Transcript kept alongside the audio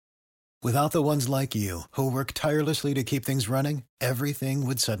Without the ones like you, who work tirelessly to keep things running, everything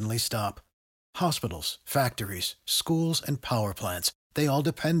would suddenly stop. Hospitals, factories, schools, and power plants, they all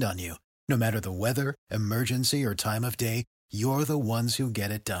depend on you. No matter the weather, emergency, or time of day, you're the ones who get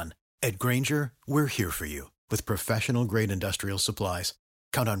it done. At Grainger, we're here for you with professional-grade industrial supplies.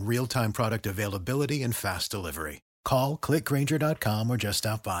 Count on real-time product availability and fast delivery. Call, click Grainger.com, or just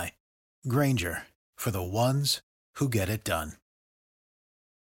stop by. Grainger, for the ones who get it done.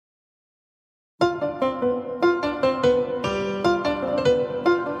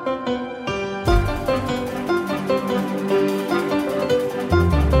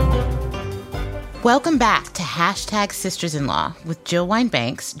 Welcome back to Hashtag Sisters-in-Law with Jill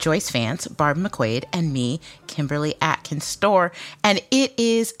Wine-Banks, Joyce Vance, Barb McQuaid, and me, Kimberly Atkins Storr. And it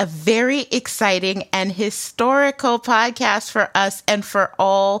is a very exciting and historical podcast for us and for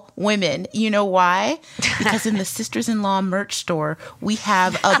all women. You know why? Because in the Sisters-in-Law merch store, we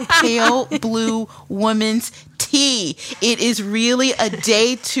have a pale blue woman's tea. It is really a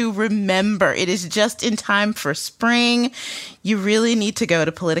day to remember. It is just in time for spring. You really need to go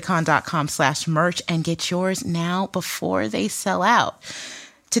to politicon.com/merch and get yours now before they sell out.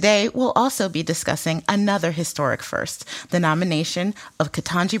 Today, we'll also be discussing another historic first, the nomination of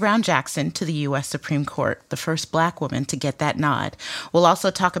Ketanji Brown Jackson to the U.S. Supreme Court, the first Black woman to get that nod. We'll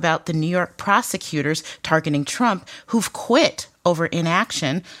also talk about the New York prosecutors targeting Trump who've quit over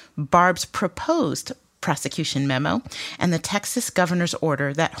inaction, Barb's proposed prosecution memo, and the Texas governor's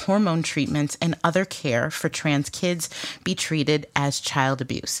order that hormone treatments and other care for trans kids be treated as child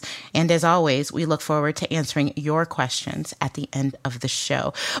abuse. And as always, we look forward to answering your questions at the end of the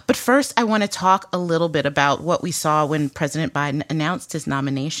show. But first, I want to talk a little bit about what we saw when President Biden announced his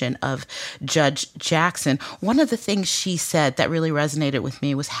nomination of Judge Jackson. One of the things she said that really resonated with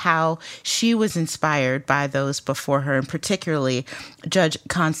me was how she was inspired by those before her, and particularly Judge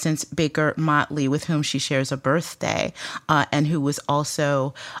Constance Baker Motley, with whom she shares a birthday, and who was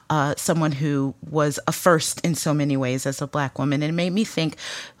also someone who was a first in so many ways as a Black woman. And it made me think,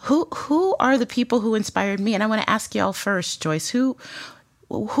 who are the people who inspired me? And I want to ask y'all first, Joyce, who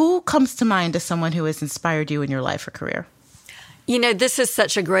comes to mind as someone who has inspired you in your life or career? You know, this is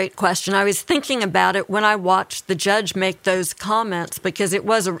such a great question. I was thinking about it when I watched the judge make those comments, because it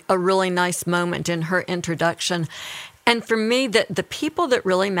was a really nice moment in her introduction. And for me, the people that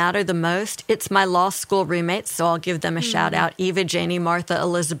really matter the most, it's my law school roommates, so I'll give them a shout out, Eva, Janie, Martha,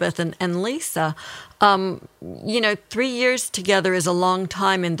 Elizabeth, and Lisa. 3 years together is a long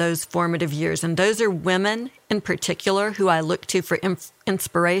time in those formative years. And those are women in particular who I look to for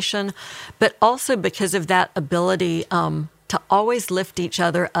inspiration, but also because of that ability to always lift each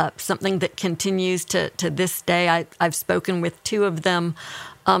other up, something that continues to this day. I've spoken with two of them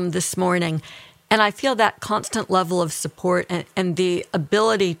this morning. And I feel that constant level of support and the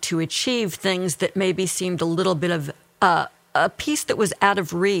ability to achieve things that maybe seemed a little bit of a piece that was out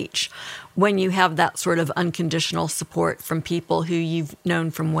of reach when you have that sort of unconditional support from people who you've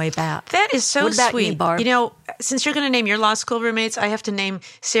known from way back. That is so what about sweet. You, Barb? You know, since you're going to name your law school roommates, I have to name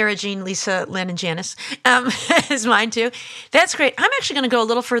Sarah, Jean, Lisa, Lynn, and Janice as mine too. That's great. I'm actually going to go a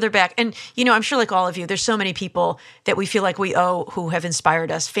little further back. And, you know, I'm sure like all of you, there's so many people that we feel like we owe who have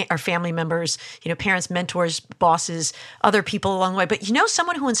inspired us, our family members, you know, parents, mentors, bosses, other people along the way. But, you know,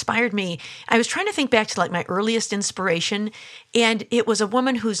 someone who inspired me, I was trying to think back to like my earliest inspiration, and it was a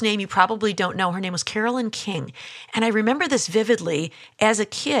woman whose name you probably don't know. Her name was Carolyn King. And I remember this vividly. As a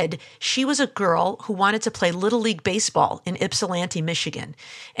kid, she was a girl who wanted to play Little League Baseball in Ypsilanti, Michigan.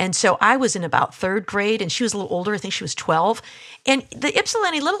 And so I was in about third grade, and she was a little older. I think she was 12. And the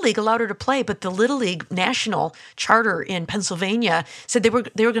Ypsilanti Little League allowed her to play, but the Little League National Charter in Pennsylvania said they were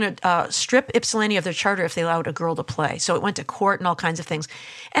going to strip Ypsilanti of their charter if they allowed a girl to play. So it went to court and all kinds of things.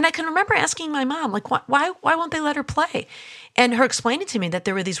 And I can remember asking my mom, like, why won't they let her play? And her explaining to me that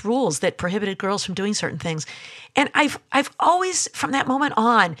there were these rules that prohibited girls from doing certain things. And I've always, from that moment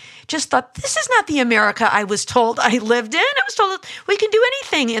on, just thought, this is not the America I was told I lived in. I was told we can do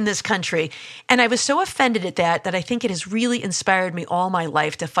anything in this country. And I was so offended at that I think it has really inspired me all my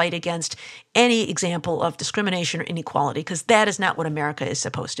life to fight against any example of discrimination or inequality, because that is not what America is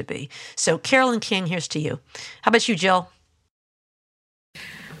supposed to be. So Carolyn King, here's to you. How about you, Jill?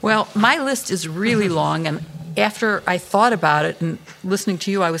 Well, my list is really long, and after I thought about it and listening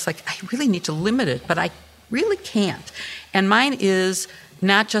to you, I was like, I really need to limit it, but I really can't. And mine is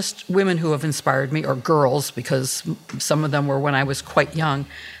not just women who have inspired me, or girls, because some of them were when I was quite young,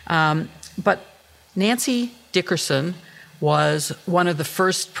 but Nancy Dickerson was one of the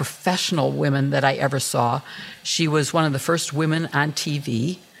first professional women that I ever saw. She was one of the first women on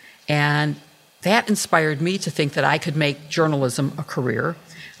TV, and that inspired me to think that I could make journalism a career.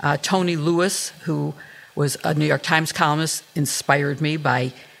 Tony Lewis, who was a New York Times columnist, inspired me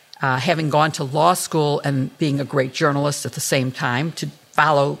by having gone to law school and being a great journalist at the same time to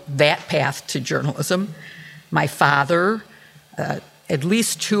follow that path to journalism. My father, at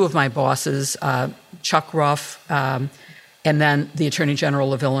least two of my bosses, Chuck Ruff, and then the Attorney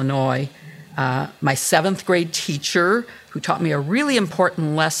General of Illinois, my seventh grade teacher, who taught me a really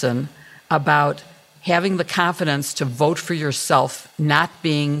important lesson about having the confidence to vote for yourself, not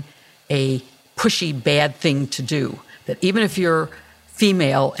being a pushy, bad thing to do. That even if you're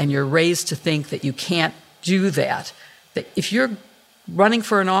female and you're raised to think that you can't do that if you're running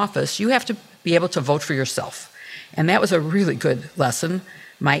for an office, you have to be able to vote for yourself. And that was a really good lesson.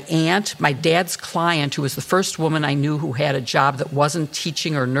 My aunt, my dad's client, who was the first woman I knew who had a job that wasn't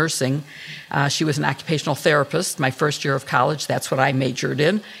teaching or nursing, she was an occupational therapist. My first year of college, that's what I majored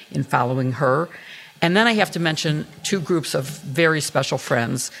in following her. And then I have to mention two groups of very special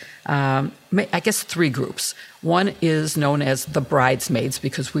friends, I guess three groups. One is known as the bridesmaids,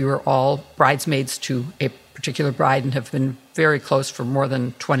 because we were all bridesmaids to a particular bride and have been very close for more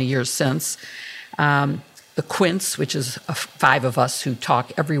than 20 years since. The Quints, which is five of us who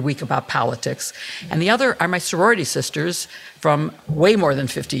talk every week about politics. And the other are my sorority sisters from way more than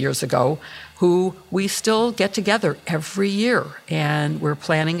 50 years ago, who we still get together every year. And we're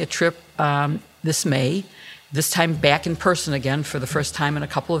planning a trip this May, this time back in person again for the first time in a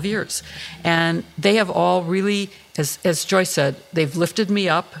couple of years. And they have all really, as Joyce said, they've lifted me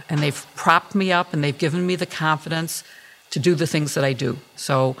up and they've propped me up and they've given me the confidence to do the things that I do.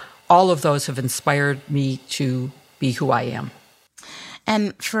 So all of those have inspired me to be who I am.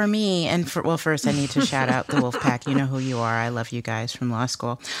 And for me, first I need to shout out the Wolfpack. You know who you are. I love you guys from law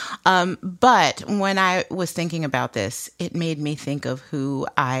school. But when I was thinking about this, it made me think of who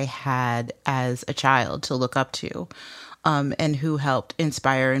I had as a child to look up to, and who helped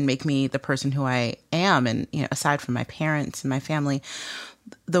inspire and make me the person who I am. And, aside from my parents and my family,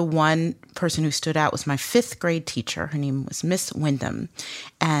 the one person who stood out was my fifth grade teacher. Her name was Miss Wyndham,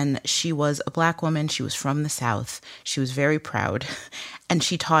 and she was a Black woman. She was from the South. She was very proud, and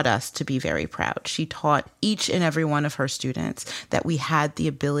she taught us to be very proud. She taught each and every one of her students that we had the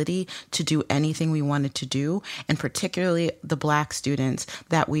ability to do anything we wanted to do, and particularly the Black students,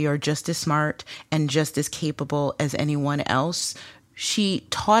 that we are just as smart and just as capable as anyone else. She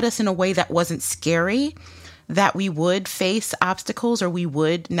taught us in a way that wasn't scary, that we would face obstacles or we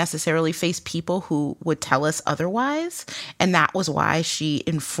would necessarily face people who would tell us otherwise. And that was why she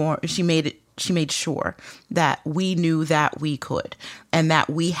made sure that we knew that we could and that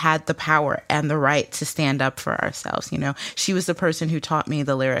we had the power and the right to stand up for ourselves. She was the person who taught me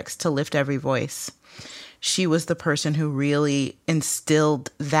the lyrics to Lift Every Voice. She was the person who really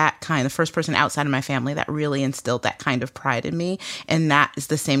instilled the first person outside of my family that really instilled that kind of pride in me. And that is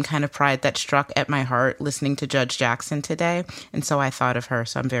the same kind of pride that struck at my heart listening to Judge Jackson today. And so I thought of her.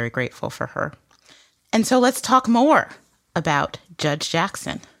 So I'm very grateful for her. And so let's talk more about Judge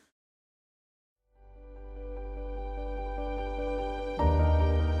Jackson.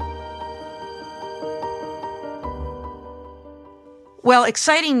 Well,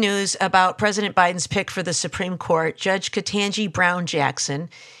 exciting news about President Biden's pick for the Supreme Court, Judge Ketanji Brown Jackson.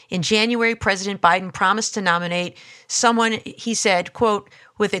 In January, President Biden promised to nominate someone, he said, quote,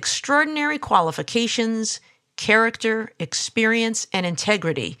 with extraordinary qualifications, character, experience, and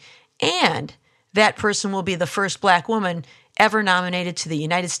integrity. And that person will be the first Black woman ever nominated to the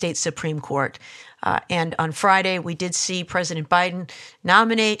United States Supreme Court. And on Friday, we did see President Biden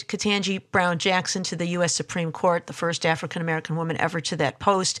nominate Ketanji Brown Jackson to the U.S. Supreme Court, the first African-American woman ever to that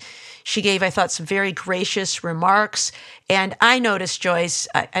post. She gave, I thought, some very gracious remarks. And I noticed, Joyce,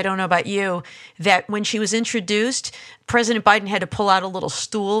 I don't know about you, that when she was introduced, President Biden had to pull out a little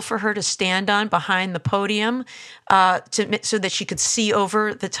stool for her to stand on behind the podium so that she could see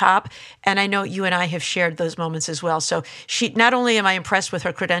over the top. And I know you and I have shared those moments as well. So not only am I impressed with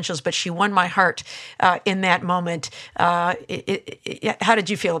her credentials, but she won my heart in that moment. How did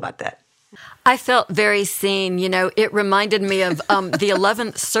you feel about that? I felt very seen. It reminded me of the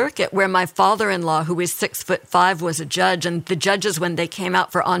 11th Circuit, where my father-in-law, who is 6'5", was a judge, and the judges, when they came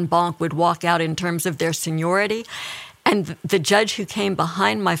out for en banc, would walk out in terms of their seniority. And the judge who came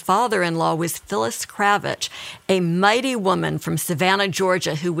behind my father-in-law was Phyllis Kravitch, a mighty woman from Savannah,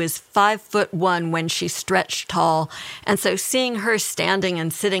 Georgia, who was 5'1" when she stretched tall. And so seeing her standing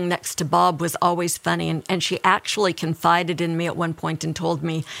and sitting next to Bob was always funny. And she actually confided in me at one point and told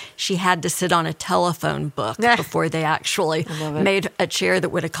me she had to sit on a telephone book before they actually made a chair that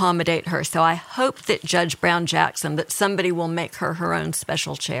would accommodate her. So I hope that Judge Brown Jackson, that somebody will make her own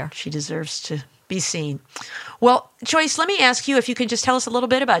special chair. She deserves to be seen. Well, Joyce, let me ask you if you can just tell us a little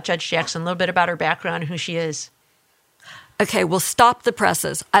bit about Judge Jackson, a little bit about her background and who she is. Okay, well, stop the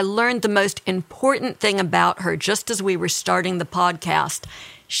presses. I learned the most important thing about her just as we were starting the podcast.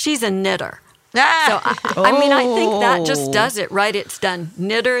 She's a knitter. So, I mean, I think that just does it, right? It's done.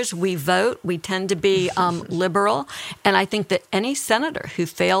 Knitters, we vote. We tend to be liberal. And I think that any senator who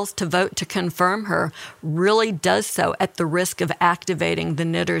fails to vote to confirm her really does so at the risk of activating the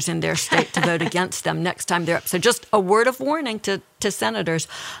knitters in their state to vote against them next time they're up. So just a word of warning to senators.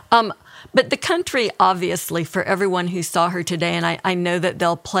 But the country, obviously, for everyone who saw her today, and I know that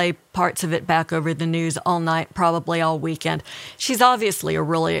they'll play parts of it back over the news all night, probably all weekend. She's obviously a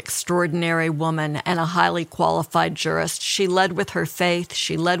really extraordinary woman and a highly qualified jurist. She led with her faith.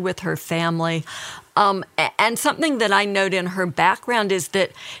 She led with her family. And something that I note in her background is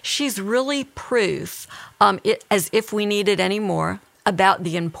that she's really proof, as if we needed any more, about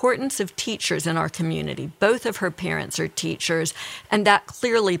the importance of teachers in our community. Both of her parents are teachers, and that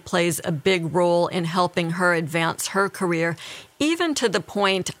clearly plays a big role in helping her advance her career, even to the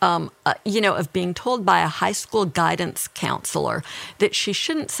point, of being told by a high school guidance counselor that she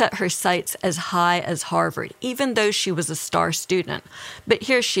shouldn't set her sights as high as Harvard, even though she was a star student. But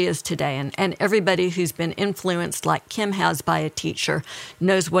here she is today, and everybody who's been influenced like Kim has by a teacher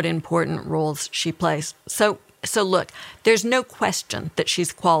knows what important roles she plays. So look, there's no question that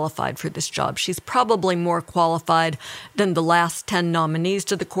she's qualified for this job. She's probably more qualified than the last 10 nominees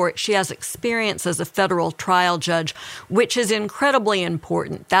to the court. She has experience as a federal trial judge, which is incredibly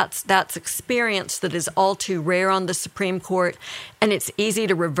important. That's experience that is all too rare on the Supreme Court, and it's easy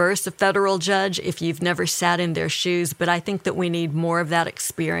to reverse a federal judge if you've never sat in their shoes. But I think that we need more of that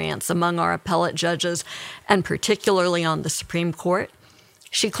experience among our appellate judges, and particularly on the Supreme Court.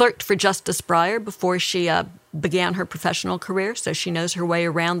 She clerked for Justice Breyer before she began her professional career, so she knows her way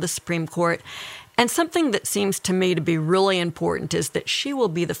around the Supreme Court. And something that seems to me to be really important is that she will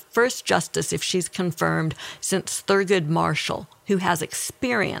be the first justice, if she's confirmed, since Thurgood Marshall, who has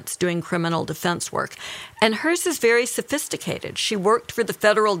experience doing criminal defense work. And hers is very sophisticated. She worked for the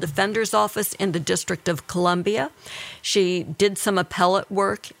Federal Defender's Office in the District of Columbia. She did some appellate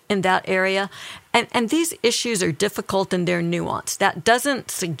work in that area. And these issues are difficult in their nuance. That doesn't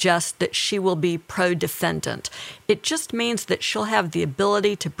suggest that she will be pro-defendant. It just means that she'll have the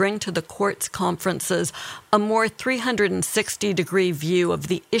ability to bring to the court's conferences a more 360-degree view of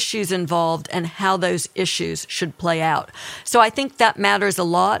the issues involved and how those issues should play out. So I think that matters a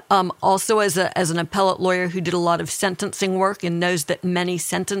lot. Also, as an appellate lawyer who did a lot of sentencing work and knows that many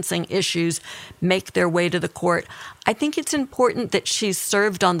sentencing issues make their way to the court, I think it's important that she's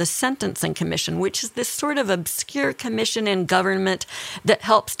served on the Sentencing Commission, which is this sort of obscure commission in government that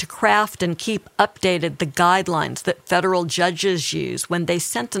helps to craft and keep updated the guidelines that federal judges use when they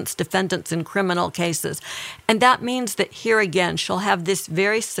sentence defendants in criminal cases. And that means that here again, she'll have this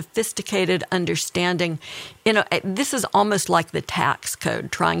very sophisticated understanding. This is almost like the tax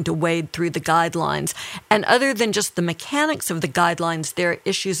code, trying to wade through the guidelines. And other than just the mechanics of the guidelines, there are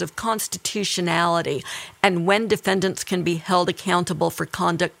issues of constitutionality and when defendants can be held accountable for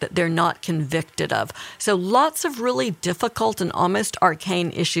conduct that they're not convicted of. So lots of really difficult and almost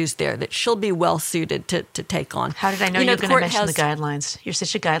arcane issues there that she'll be well suited to take on. How did I know you were going to mention the guidelines? You're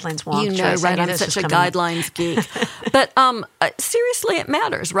such a guidelines wonk. You know, right? I'm such a guidelines geek. But seriously, it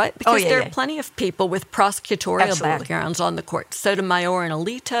matters, right? Because there are plenty of people with prosecutorial backgrounds on the court. Sotomayor and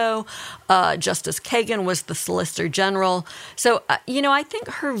Alito. Justice Kagan was the Solicitor General. So, I think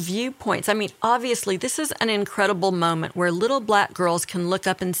her viewpoints, obviously, this is an incredible moment where little black girls can look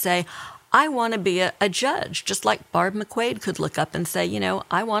up and say, I want to be a judge, just like Barb McQuade could look up and say,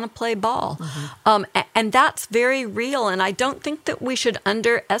 I want to play ball. Mm-hmm. And that's very real. And I don't think that we should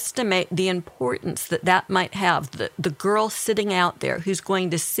underestimate the importance that might have. The girl sitting out there who's going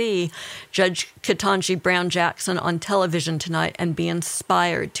to see Judge Ketanji Brown Jackson on television tonight and be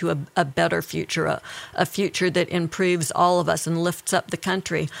inspired to a better future, a future that improves all of us and lifts up the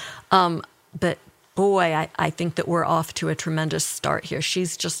country. But boy, I think that we're off to a tremendous start here.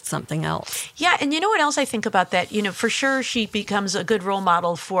 She's just something else. Yeah, and you know what else I think about that? For sure she becomes a good role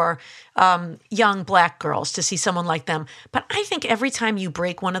model for young black girls to see someone like them. But I think every time you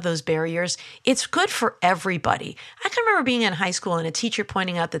break one of those barriers, it's good for everybody. I can remember being in high school and a teacher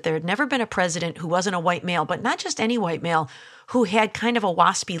pointing out that there had never been a president who wasn't a white male, but not just any white male, who had kind of a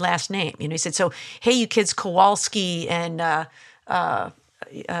waspy last name. He said, so, hey, you kids, Kowalski and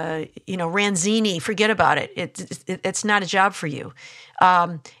Ranzini, forget about it. It's not a job for you.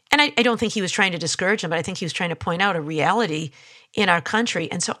 And I don't think he was trying to discourage them, but I think he was trying to point out a reality in our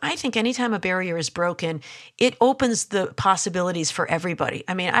country. And so I think anytime a barrier is broken, it opens the possibilities for everybody.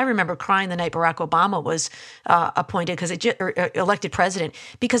 I mean, I remember crying the night Barack Obama was appointed elected president,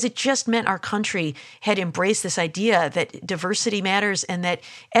 because it just meant our country had embraced this idea that diversity matters and that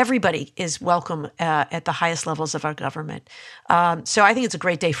everybody is welcome at the highest levels of our government. So I think it's a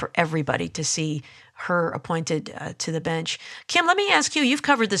great day for everybody to see her appointed to the bench. Kim, let me ask you, you've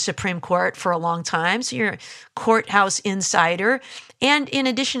covered the Supreme Court for a long time, so you're a courthouse insider. And in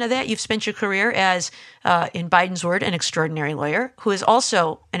addition to that, you've spent your career as, in Biden's word, an extraordinary lawyer who is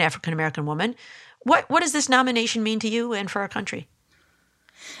also an African-American woman. What does this nomination mean to you and for our country?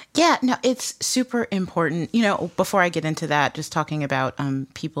 Yeah, no, it's super important. You know, before I get into that, just talking about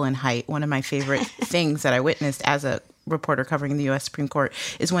people in height, one of my favorite things that I witnessed as a reporter covering the U.S. Supreme Court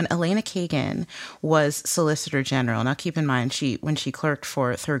is when Elena Kagan was Solicitor General. Now, keep in mind, when she clerked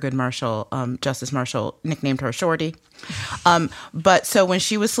for Thurgood Marshall, Justice Marshall nicknamed her Shorty. But so when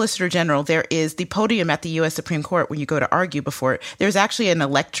she was Solicitor General, there is the podium at the U.S. Supreme Court when you go to argue before it. There's actually an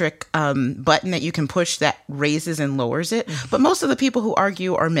electric button that you can push that raises and lowers it. Mm-hmm. But most of the people who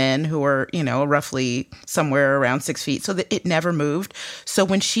argue are men who are, roughly somewhere around 6 feet, so that it never moved. So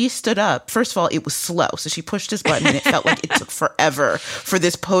when she stood up, first of all, it was slow. So she pushed this button and it felt like it took forever for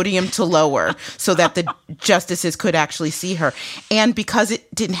this podium to lower so that the justices could actually see her. And because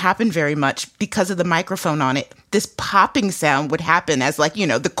it didn't happen very much, because of the microphone on it, this popping sound would happen as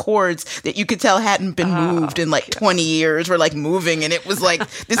the chords that you could tell hadn't been moved in 20 years were moving. And it was like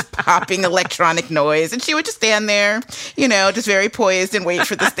this popping electronic noise. And she would just stand there, just very poised and wait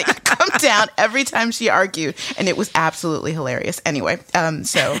for this thing to come down every time she argued. And it was absolutely hilarious. Anyway,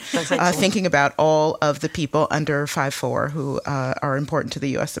 thinking about all of the people under 5'4" who are important to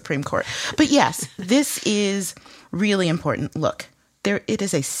the U.S. Supreme Court. But yes, this is really important. Look. It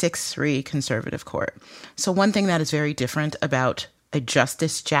is a 6-3 conservative court. So one thing that is very different about a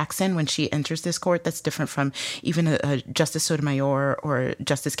Justice Jackson when she enters this court, that's different from even a Justice Sotomayor or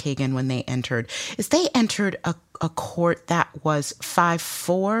Justice Kagan when they entered, is they entered a court that was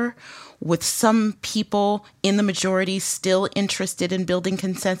 5'4", with some people in the majority still interested in building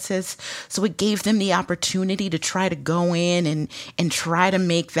consensus. So it gave them the opportunity to try to go in and try to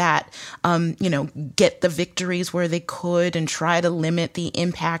make that, get the victories where they could and try to limit the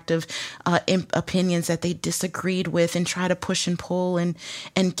impact of opinions that they disagreed with and try to push and pull and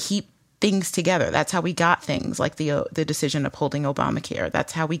keep things together. That's how we got things like the decision upholding Obamacare.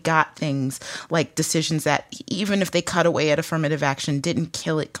 That's how we got things like decisions that, even if they cut away at affirmative action, didn't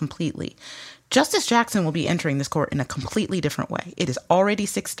kill it completely. Justice Jackson will be entering this court in a completely different way. It is already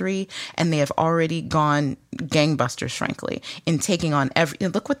 6-3, and they have already gone gangbusters, frankly, in taking on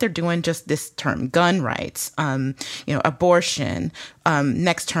look what they're doing just this term: gun rights, abortion,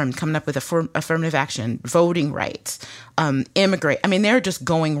 next term coming up with affirmative action, voting rights, immigrate. I mean, they're just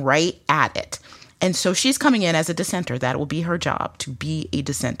going right at it. And so she's coming in as a dissenter. That will be her job, to be a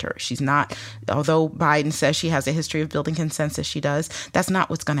dissenter. She's not, although Biden says she has a history of building consensus, she does. That's not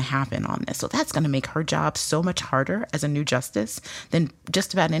what's going to happen on this. So that's going to make her job so much harder as a new justice than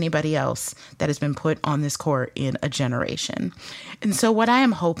just about anybody else that has been put on this court in a generation. And so what I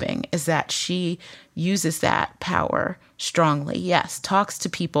am hoping is that she uses that power strongly. Yes, talks to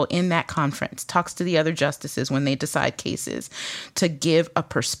people in that conference, talks to the other justices when they decide cases, to give a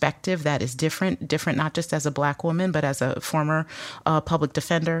perspective that is different not just as a Black woman, but as a former public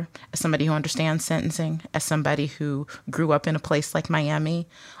defender, as somebody who understands sentencing, as somebody who grew up in a place like Miami,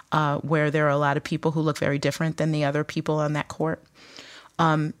 where there are a lot of people who look very different than the other people on that court,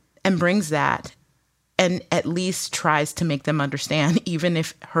 and brings that and at least tries to make them understand, even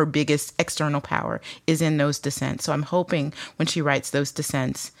if her biggest external power is in those dissents. So I'm hoping when she writes those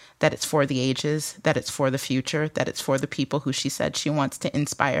dissents that it's for the ages, that it's for the future, that it's for the people who she said she wants to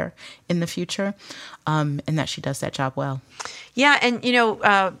inspire in the future, and that she does that job well. Yeah, and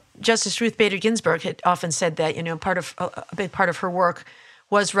Justice Ruth Bader Ginsburg had often said that a big part of her work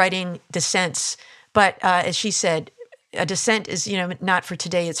was writing dissents, but as she said, a dissent is not for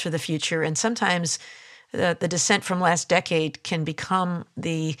today; it's for the future, and sometimes the dissent from last decade can become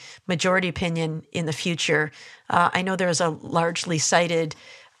the majority opinion in the future. I know there is a largely cited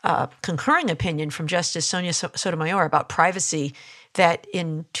concurring opinion from Justice Sonia Sotomayor about privacy that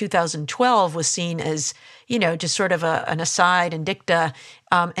in 2012 was seen as, just sort of an aside and dicta,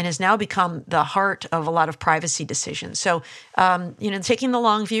 and has now become the heart of a lot of privacy decisions. So, taking the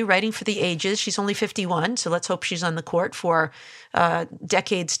long view, writing for the ages. She's only 51, so let's hope she's on the court for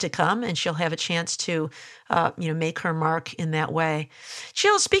decades to come, and she'll have a chance to, make her mark in that way.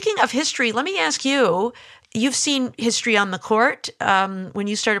 Jill, speaking of history, let me ask you, You've seen history on the court. When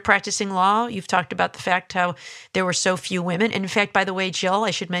you started practicing law, you've talked about the fact how there were so few women. And in fact, by the way, Jill,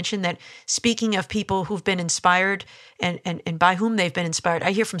 I should mention that speaking of people who've been inspired and by whom they've been inspired,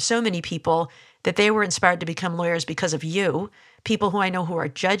 I hear from so many people that they were inspired to become lawyers because of you, people who I know who are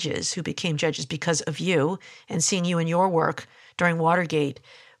judges, who became judges because of you and seeing you in your work during Watergate.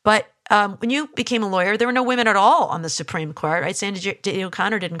 But when you became a lawyer, there were no women at all on the Supreme Court, right? Sandra Day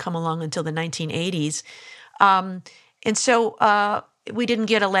O'Connor didn't come along until the 1980s. And so we didn't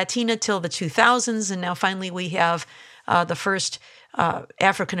get a Latina till the 2000s, and now finally we have the first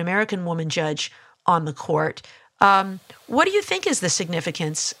African-American woman judge on the court. What do you think is the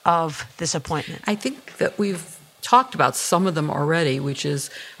significance of this appointment? I think that we've talked about some of them already, which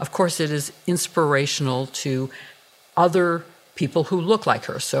is, of course, it is inspirational to other people who look like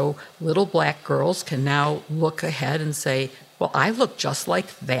her. So little black girls can now look ahead and say, well, I look just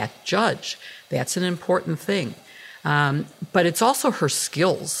like that judge. That's an important thing. But it's also her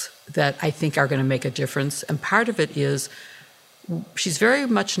skills that I think are going to make a difference. And part of it is she's very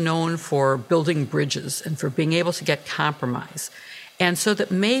much known for building bridges and for being able to get compromise. And so that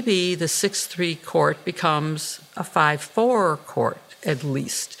maybe the 6-3 court becomes a 5-4 court at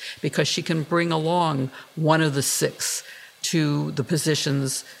least, because she can bring along one of the 6 to the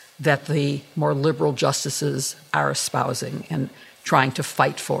positions that the more liberal justices are espousing and trying to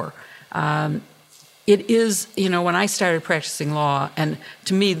fight for. It is, when I started practicing law, and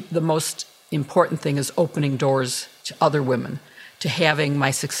to me the most important thing is opening doors to other women, to having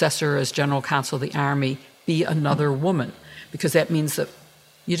my successor as General Counsel of the Army be another woman, because that means that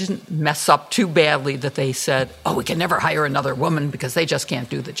you didn't mess up too badly that they said, oh, we can never hire another woman because they just can't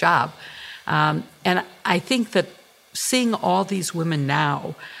do the job. And I think that seeing all these women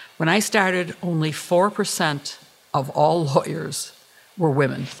now, when I started, only 4% of all lawyers were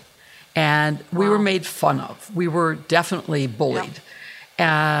women. And we were made fun of. We were definitely bullied.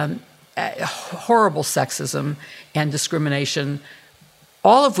 Yep. Horrible sexism and discrimination,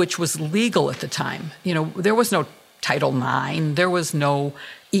 all of which was legal at the time. There was no Title IX. There was no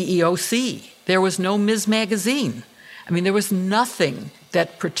EEOC. There was no Ms. Magazine. I mean, there was nothing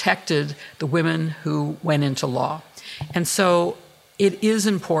that protected the women who went into law. And so it is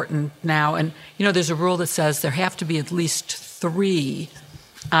important now. And, there's a rule that says there have to be at least 3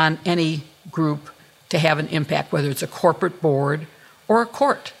 on any group to have an impact, whether it's a corporate board or a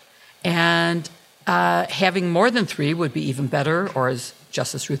court. And having more than 3 would be even better, or as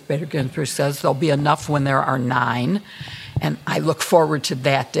Justice Ruth Bader Ginsburg says, there'll be enough when there are 9. And I look forward to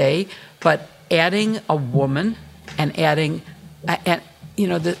that day. But adding a woman and adding,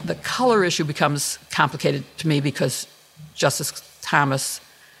 the color issue becomes complicated to me because Justice Thomas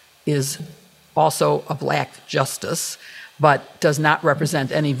is also a black justice, but does not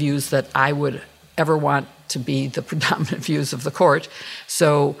represent any views that I would ever want to be the predominant views of the court.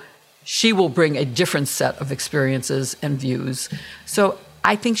 So she will bring a different set of experiences and views. So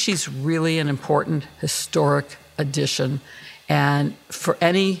I think she's really an important historic addition. And for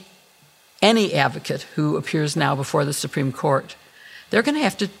any advocate who appears now before the Supreme Court, they're going to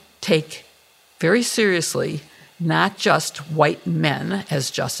have to take very seriously not just white men as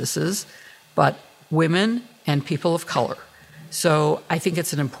justices, but women and people of color. So I think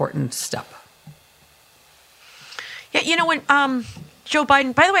it's an important step. Yeah, when Joe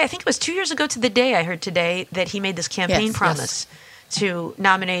Biden, by the way, I think it was 2 years ago to the day, I heard today, that he made this campaign promise to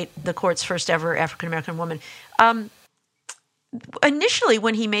nominate the court's first ever African-American woman. Initially,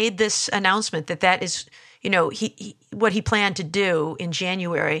 when he made this announcement that is, what he planned to do in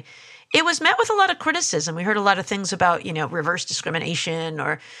January, it was met with a lot of criticism. We heard a lot of things about, reverse discrimination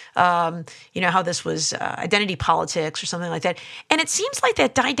or, how this was identity politics or something like that. And it seems like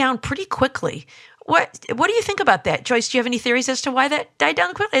that died down pretty quickly. What do you think about that? Joyce, do you have any theories as to why that died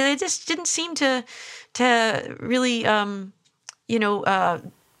down quickly? It just didn't seem to really, have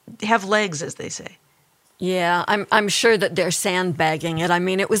legs, as they say. Yeah, I'm sure that they're sandbagging it. I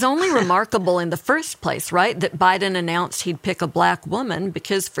mean, it was only remarkable in the first place, right, that Biden announced he'd pick a black woman,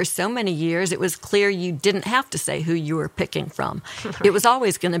 because for so many years it was clear you didn't have to say who you were picking from. It was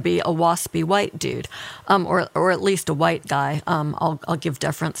always going to be a waspy white dude, or at least a white guy. I'll give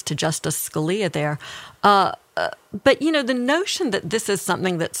deference to Justice Scalia there. But, the notion that this is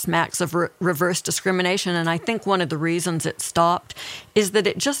something that smacks of reverse discrimination, and I think one of the reasons it stopped, is that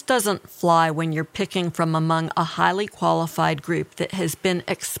it just doesn't fly when you're picking from among a highly qualified group that has been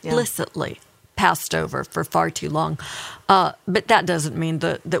explicitly passed over for far too long. But that doesn't mean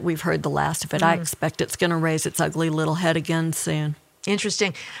that we've heard the last of it. I expect it's going to raise its ugly little head again soon.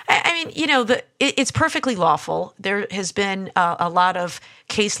 Interesting. I mean, it's perfectly lawful. There has been a lot of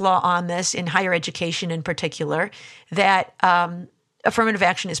case law on this in higher education in particular, that affirmative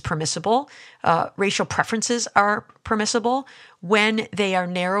action is permissible. Racial preferences are permissible when they are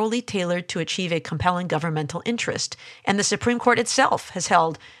narrowly tailored to achieve a compelling governmental interest. And the Supreme Court itself has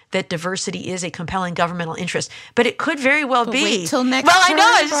held that diversity is a compelling governmental interest. But it could very well be. Wait till next Well, I know.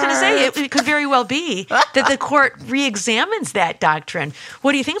 I term, was just going to say it could very well be that the court reexamines that doctrine.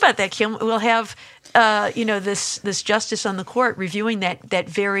 What do you think about that, Kim? We'll have this justice on the court reviewing that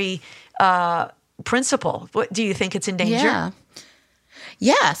very principle. What do you think it's in danger? Yeah.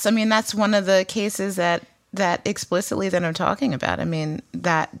 Yes, I mean that's one of the cases that explicitly that I'm talking about. I mean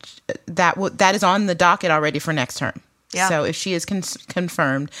that is on the docket already for next term. Yeah. So if she is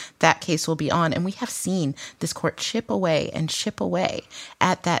confirmed, that case will be on, and we have seen this court chip away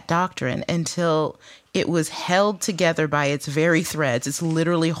at that doctrine until it was held together by its very threads. It's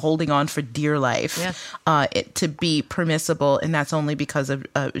literally holding on for dear life to be permissible, and that's only because of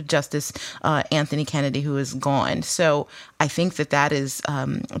Justice Anthony Kennedy, who is gone. So I think that is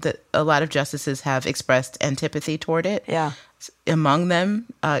that a lot of justices have expressed antipathy toward it. Yeah. Among them,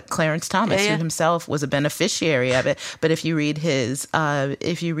 Clarence Thomas, who himself was a beneficiary of it. But if you read his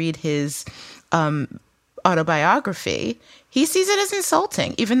autobiography, he sees it as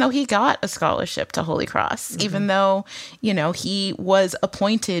insulting, even though he got a scholarship to Holy Cross, even though, he was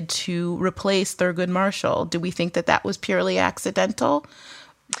appointed to replace Thurgood Marshall. Do we think that was purely accidental?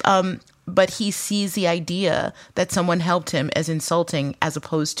 But he sees the idea that someone helped him as insulting, as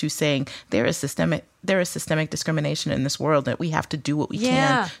opposed to saying there is systemic discrimination in this world, that we have to do what we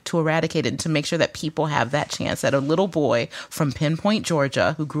can to eradicate it and to make sure that people have that chance, that a little boy from Pinpoint,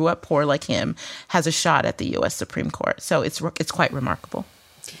 Georgia, who grew up poor like him, has a shot at the U.S. Supreme Court. So it's quite remarkable.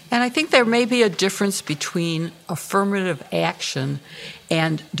 And I think there may be a difference between affirmative action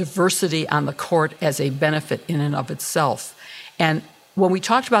and diversity on the court as a benefit in and of itself. And when we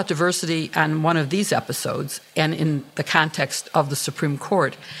talked about diversity on one of these episodes, and in the context of the Supreme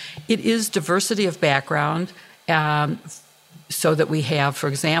Court, it is diversity of background, so that we have, for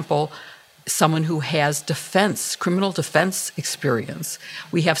example, someone who has criminal defense experience.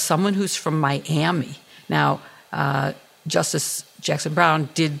 We have someone who's from Miami. Now, Justice Jackson Brown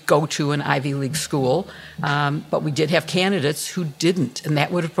did go to an Ivy League school, but we did have candidates who didn't, and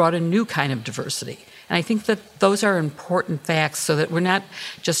that would have brought a new kind of diversity. And I think that those are important facts, so that we're not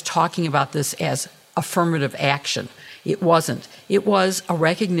just talking about this as affirmative action. It wasn't. It was a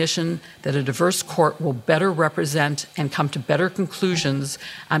recognition that a diverse court will better represent and come to better conclusions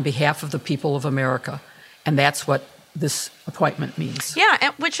on behalf of the people of America. And that's what this appointment means.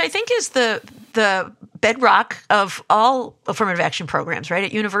 Yeah, which I think is the bedrock of all affirmative action programs, right?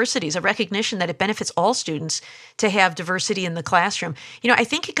 At universities, a recognition that it benefits all students to have diversity in the classroom. I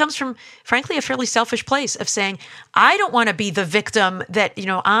think it comes from, frankly, a fairly selfish place of saying, I don't want to be the victim that,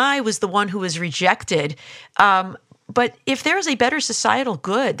 I was the one who was rejected. But if there is a better societal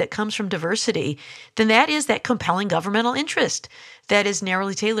good that comes from diversity, then that is that compelling governmental interest that is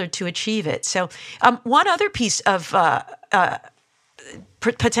narrowly tailored to achieve it. So one other piece of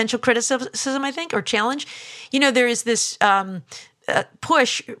potential criticism, I think, or challenge, there is this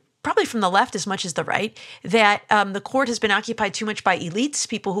push, probably from the left as much as the right, that the court has been occupied too much by elites,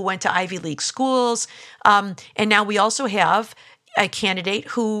 people who went to Ivy League schools. And now we also have a candidate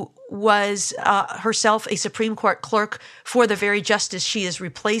who was herself a Supreme Court clerk for the very justice she is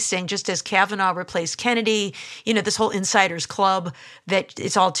replacing, just as Kavanaugh replaced Kennedy. This whole insiders club, that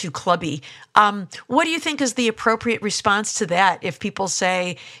it's all too clubby. What do you think is the appropriate response to that? If people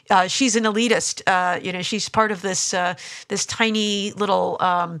say she's an elitist, she's part of this tiny little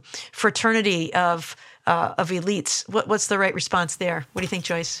fraternity of elites. What's the right response there? What do you think,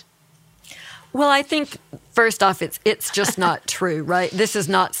 Joyce? Well, I think, first off, it's just not true, right? This is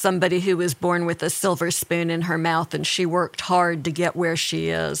not somebody who was born with a silver spoon in her mouth and she worked hard to get where she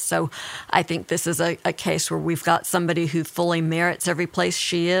is. So I think this is a case where we've got somebody who fully merits every place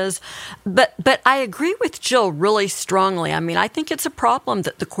she is. But I agree with Jill really strongly. I mean, I think it's a problem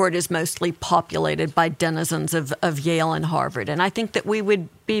that the court is mostly populated by denizens of Yale and Harvard. And I think that we would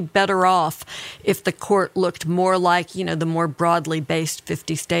be better off if the court looked more like, the more broadly based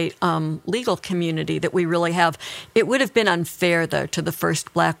 50-state legal community that we really have. It would have been unfair, though, to the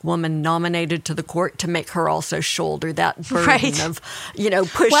first Black woman nominated to the court to make her also shoulder that burden of, pushing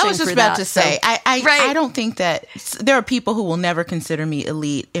for that. Well, I was just about to say, I don't think that there are people who will never consider me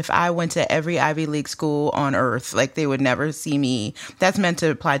elite. If I went to every Ivy League school on earth, they would never see me. That's meant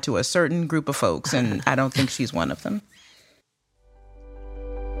to apply to a certain group of folks, and I don't think she's one of them.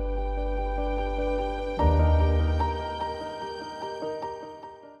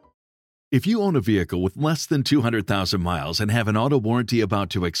 If you own a vehicle with less than 200,000 miles and have an auto warranty about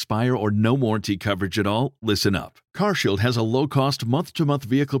to expire or no warranty coverage at all, listen up. CarShield has a low-cost month-to-month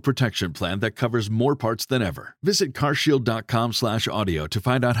vehicle protection plan that covers more parts than ever. Visit carshield.com/audio to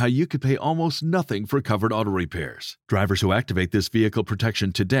find out how you could pay almost nothing for covered auto repairs. Drivers who activate this vehicle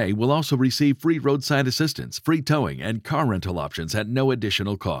protection today will also receive free roadside assistance, free towing, and car rental options at no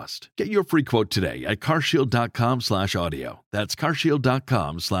additional cost. Get your free quote today at carshield.com/audio. That's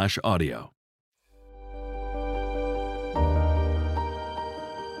carshield.com/audio.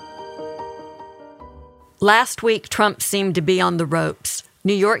 Last week, Trump seemed to be on the ropes.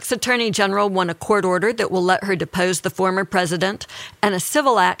 New York's Attorney General won a court order that will let her depose the former president, and a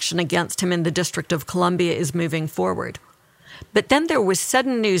civil action against him in the District of Columbia is moving forward. But then there was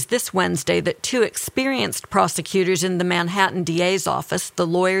sudden news this Wednesday that two experienced prosecutors in the Manhattan DA's office, the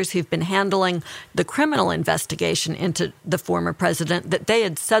lawyers who've been handling the criminal investigation into the former president, that they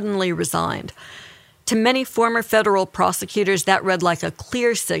had suddenly resigned. To many former federal prosecutors, that read like a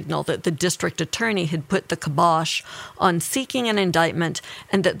clear signal that the district attorney had put the kibosh on seeking an indictment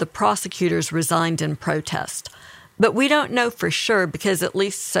and that the prosecutors resigned in protest. But we don't know for sure because, at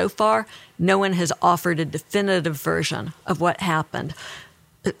least so far, no one has offered a definitive version of what happened.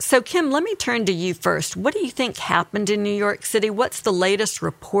 So, Kim, let me turn to you first. What do you think happened in New York City? What's the latest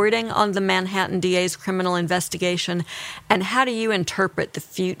reporting on the Manhattan DA's criminal investigation? And how do you interpret the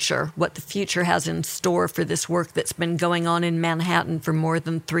future, what the future has in store for this work that's been going on in Manhattan for more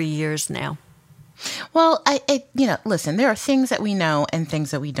than 3 years now? Well, listen, there are things that we know and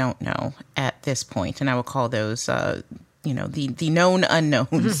things that we don't know at this point, and I will call those the known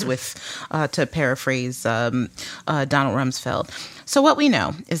unknowns to paraphrase Donald Rumsfeld. So what we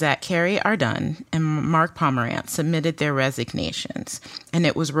know is that Carrie Ardern and Mark Pomerantz submitted their resignations, and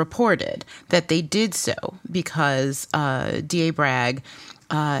it was reported that they did so because DA Bragg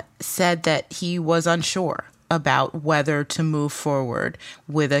said that he was unsure about whether to move forward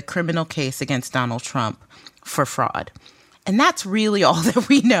with a criminal case against Donald Trump for fraud. And that's really all that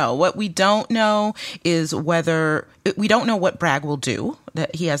we know. What we don't know is we don't know what Bragg will do.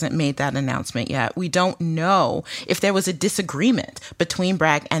 That he hasn't made that announcement yet. We don't know if there was a disagreement between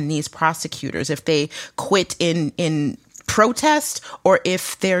Bragg and these prosecutors, if they quit in protest or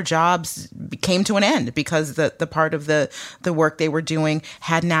if their jobs came to an end because the part of the work they were doing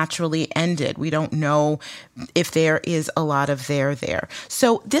had naturally ended. We don't know if there is a lot of there.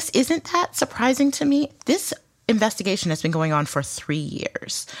 So this isn't that surprising to me. This investigation has been going on for 3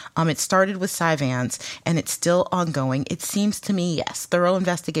 years. It started with Cy Vance, and it's still ongoing. It seems to me, yes, thorough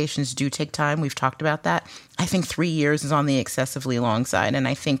investigations do take time. We've talked about that. I think 3 years is on the excessively long side, and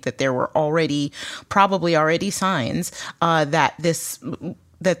I think that there were probably already signs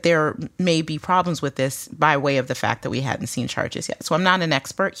that there may be problems with this by way of the fact that we hadn't seen charges yet. So I'm not an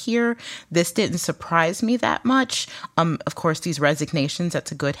expert here. This didn't surprise me that much. Of course, these resignations,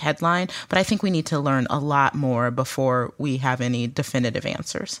 that's a good headline, but I think we need to learn a lot more before we have any definitive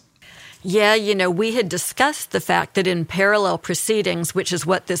answers. Yeah, we had discussed the fact that in parallel proceedings, which is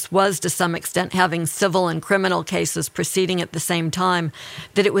what this was to some extent, having civil and criminal cases proceeding at the same time,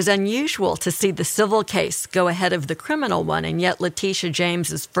 that it was unusual to see the civil case go ahead of the criminal one, and yet Letitia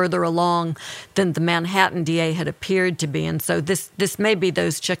James is further along than the Manhattan DA had appeared to be. And so this may be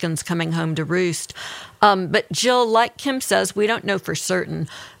those chickens coming home to roost. But Jill, like Kim says, we don't know for certain.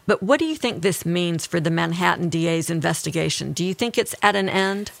 But what do you think this means for the Manhattan DA's investigation? Do you think it's at an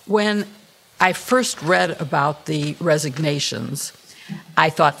end? When I first read about the resignations, I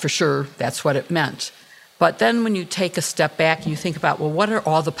thought for sure that's what it meant. But then when you take a step back and you think about, well, what are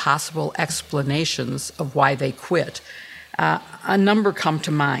all the possible explanations of why they quit? A number come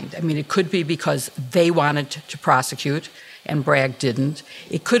to mind. I mean, it could be because they wanted to prosecute and Bragg didn't.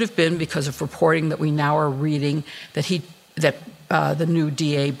 It could have been because of reporting that we now are reading that the new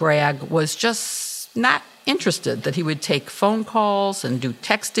DA Bragg was just not interested, that he would take phone calls and do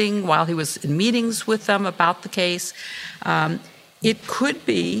texting while he was in meetings with them about the case. It could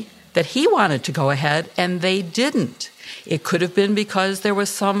be that he wanted to go ahead and they didn't. It could have been because there was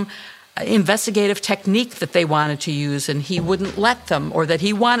some investigative technique that they wanted to use and he wouldn't let them, or that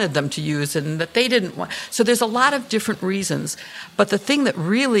he wanted them to use and that they didn't want. So there's a lot of different reasons. But the thing that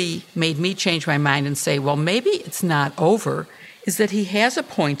really made me change my mind and say, well, maybe it's not over, is that he has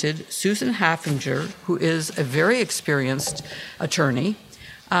appointed Susan Hoffinger, who is a very experienced attorney,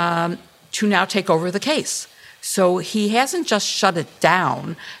 to now take over the case. So he hasn't just shut it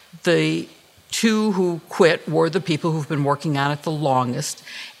down. The two who quit were the people who've been working on it the longest.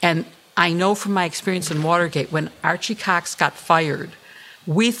 And I know from my experience in Watergate, when Archie Cox got fired,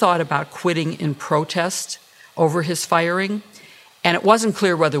 we thought about quitting in protest over his firing. And it wasn't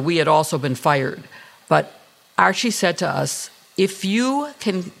clear whether we had also been fired. But Archie said to us, if you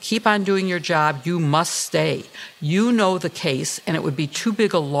can keep on doing your job, you must stay. You know the case, and it would be too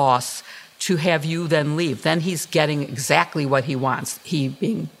big a loss to have you then leave. Then he's getting exactly what he wants, he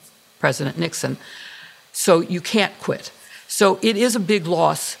being President Nixon. So you can't quit. So it is a big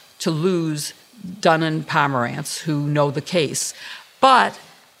loss to lose Dunn and Pomerantz, who know the case. But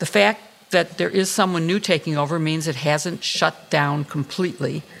the fact that there is someone new taking over means it hasn't shut down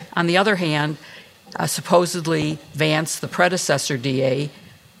completely. On the other hand, supposedly Vance, the predecessor DA,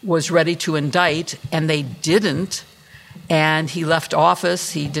 was ready to indict, and they didn't. And he left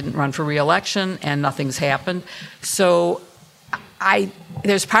office, he didn't run for re-election, and nothing's happened. So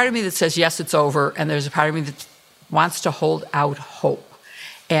there's part of me that says, yes, it's over, and there's a part of me that wants to hold out hope,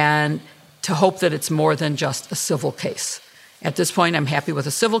 and to hope that it's more than just a civil case. At this point, I'm happy with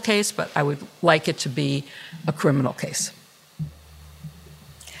a civil case, but I would like it to be a criminal case.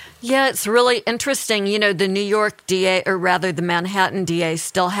 Yeah, it's really interesting. You know, the New York DA, or rather the Manhattan DA,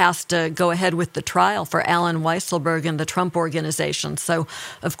 still has to go ahead with the trial for Alan Weisselberg and the Trump Organization. So,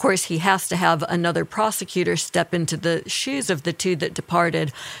 of course, he has to have another prosecutor step into the shoes of the two that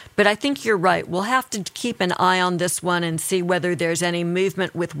departed. But I think you're right. We'll have to keep an eye on this one and see whether there's any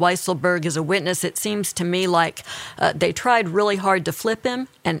movement with Weisselberg as a witness. It seems to me like they tried really hard to flip him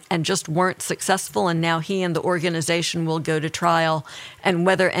and just weren't successful. And now he and the organization will go to trial. And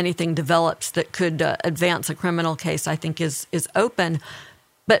whether anything develops that could advance a criminal case, I think is open.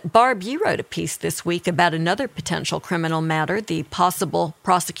 But Barb, you wrote a piece this week about another potential criminal matter, the possible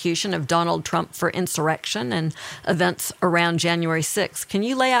prosecution of Donald Trump for insurrection and events around January 6th. Can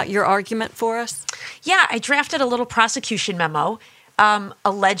you lay out your argument for us? Yeah, I drafted a little prosecution memo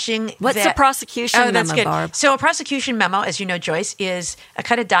alleging What's a prosecution memo, that's good. Barb? So a prosecution memo, as you know, Joyce, is a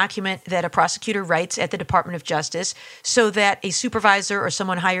kind of document that a prosecutor writes at the Department of Justice so that a supervisor or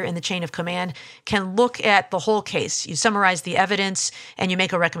someone higher in the chain of command can look at the whole case. You summarize the evidence and you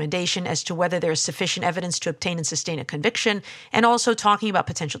make a recommendation as to whether there is sufficient evidence to obtain and sustain a conviction, and also talking about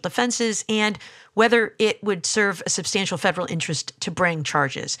potential defenses and whether it would serve a substantial federal interest to bring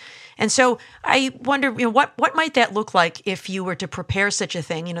charges. And so I wonder, what might that look like if you were to prepare such a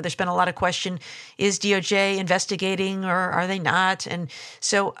thing? There's been a lot of question, is DOJ investigating or are they not? And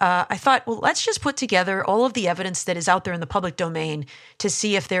so I thought, well, let's just put together all of the evidence that is out there in the public domain to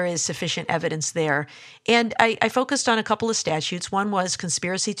see if there is sufficient evidence there. And I focused on a couple of statutes. One was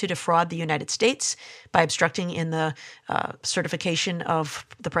conspiracy to defraud the United States by obstructing in the certification of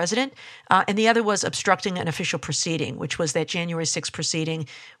the president. And the other was obstructing an official proceeding, which was that January 6th proceeding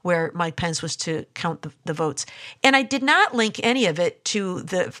where Mike Pence was to count the votes. And I did not link any of it to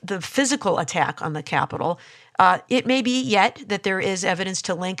the physical attack on the Capitol. It may be yet that there is evidence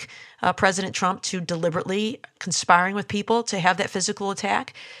to link President Trump to deliberately conspiring with people to have that physical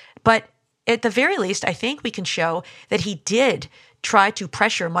attack. But at the very least, I think we can show that he did try to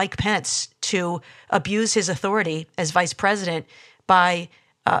pressure Mike Pence to abuse his authority as vice president by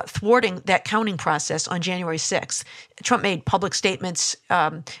thwarting that counting process on January 6th. Trump made public statements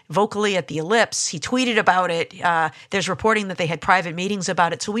vocally at the Ellipse. He tweeted about it. There's reporting that they had private meetings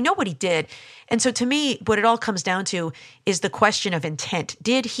about it. So we know what he did. And so to me, what it all comes down to is the question of intent.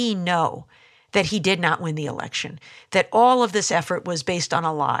 Did he know that he did not win the election, that all of this effort was based on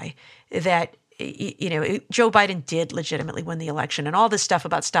a lie, that Joe Biden did legitimately win the election, and all this stuff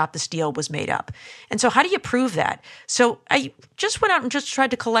about stop the steal was made up? And so how do you prove that? So I just went out and just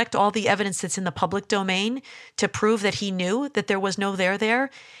tried to collect all the evidence that's in the public domain to prove that he knew that there was no there.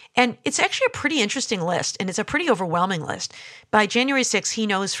 And it's actually a pretty interesting list, and it's a pretty overwhelming list. By January 6th, he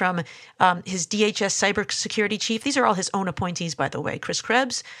knows from his DHS cybersecurity chief, these are all his own appointees, by the way, Chris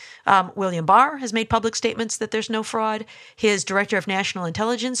Krebs, William Barr has made public statements that there's no fraud. His director of national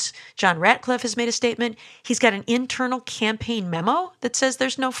intelligence, John Ratcliffe, has made a statement. He's got an internal campaign memo that says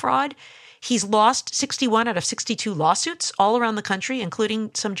there's no fraud. He's lost 61 out of 62 lawsuits all around the country,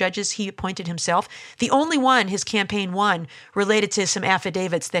 including some judges he appointed himself. The only one his campaign won related to some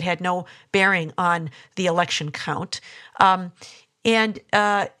affidavits that had no bearing on the election count. And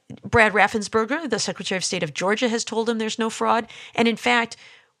Brad Raffensperger, the Secretary of State of Georgia, has told him there's no fraud. And in fact,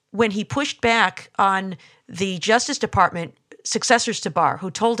 when he pushed back on the Justice Department successors to Barr,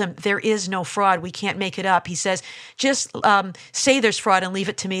 who told him there is no fraud, we can't make it up, he says, just say there's fraud and leave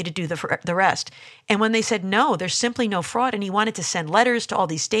it to me to do the rest. And when they said, no, there's simply no fraud, and he wanted to send letters to all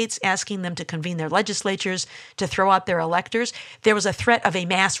these states asking them to convene their legislatures to throw out their electors, there was a threat of a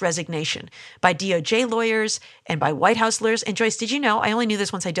mass resignation by DOJ lawyers and by White House lawyers. And Joyce, did you know, I only knew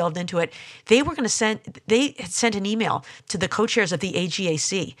this once I delved into it, they had sent an email to the co-chairs of the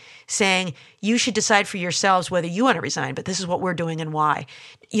AGAC saying, you should decide for yourselves whether you want to resign, but this is what we're doing and why.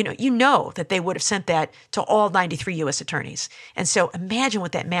 You know that they would have sent that to all 93 U.S. attorneys. And so imagine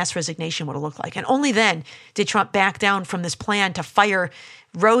what that mass resignation would have looked like. And only then did Trump back down from this plan to fire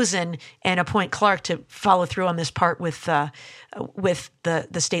Rosen and appoint Clark to follow through on this part with the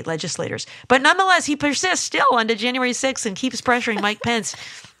state legislators. But nonetheless, he persists still onto January 6th and keeps pressuring Mike Pence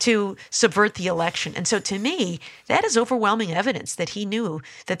to subvert the election. And so to me, that is overwhelming evidence that he knew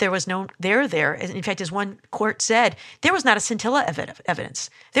that there was no there there. In fact, as one court said, there was not a scintilla of evidence.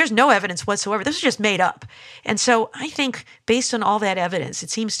 There's no evidence whatsoever. This was just made up. And so I think based on all that evidence, it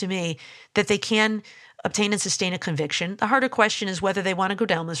seems to me that they can obtain and sustain a conviction. The harder question is whether they want to go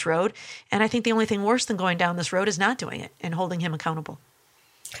down this road. And I think the only thing worse than going down this road is not doing it and holding him accountable.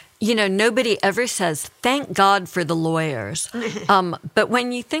 Nobody ever says, thank God for the lawyers. But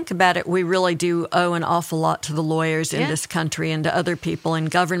when you think about it, we really do owe an awful lot to the lawyers in this country and to other people in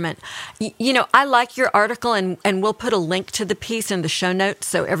government. I like your article, and we'll put a link to the piece in the show notes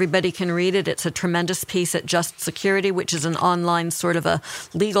so everybody can read it. It's a tremendous piece at Just Security, which is an online sort of a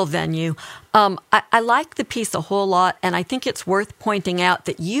legal venue. I like the piece a whole lot, and I think it's worth pointing out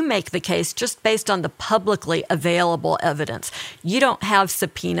that you make the case just based on the publicly available evidence. You don't have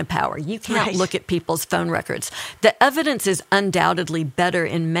subpoena power. You can't look at people's phone records. The evidence is undoubtedly better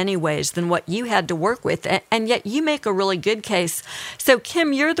in many ways than what you had to work with, and yet you make a really good case. So,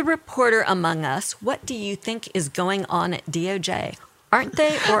 Kim, you're the reporter among us. What do you think is going on at DOJ? Aren't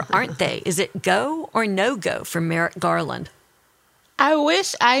they or aren't they? Is it go or no go for Merrick Garland? I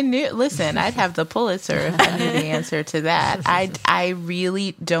wish I knew. Listen, I'd have the Pulitzer if I knew the answer to that. I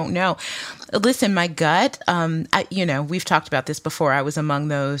really don't know. Listen, my gut, we've talked about this before. I was among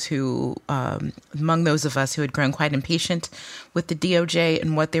those of us who had grown quite impatient with the DOJ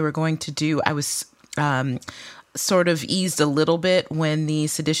and what they were going to do. I was sort of eased a little bit when the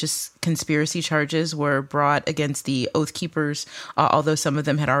seditious conspiracy charges were brought against the Oath Keepers, although some of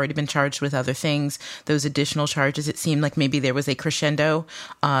them had already been charged with other things. Those additional charges, it seemed like maybe there was a crescendo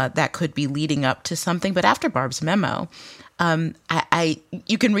that could be leading up to something. But after Barb's memo,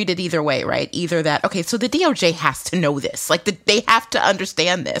 you can read it either way, right? Either that, okay, so the DOJ has to know this. Like, they have to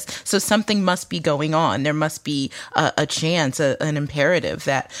understand this. So something must be going on. There must be a chance, an imperative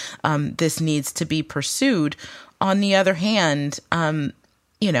that this needs to be pursued. On the other hand, that's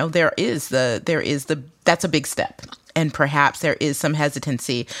a big step. And perhaps there is some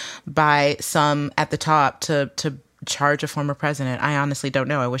hesitancy by some at the top to charge a former president. I honestly don't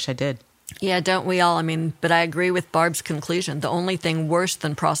know. I wish I did. Yeah, don't we all? But I agree with Barb's conclusion. The only thing worse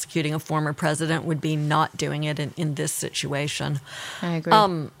than prosecuting a former president would be not doing it in this situation. I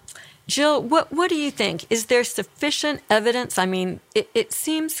agree. Jill, what do you think? Is there sufficient evidence? It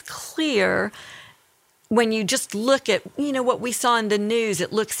seems clear when you just look at, what we saw in the news,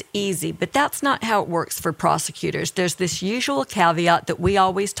 it looks easy, but that's not how it works for prosecutors. There's this usual caveat that we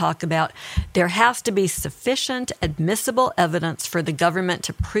always talk about. There has to be sufficient admissible evidence for the government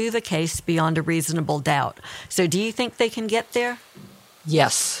to prove a case beyond a reasonable doubt. So do you think they can get there?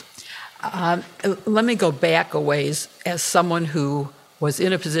 Yes. Let me go back a ways. As someone who was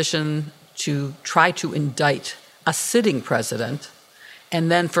in a position to try to indict a sitting president, and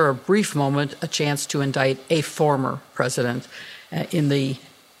then for a brief moment, a chance to indict a former president in the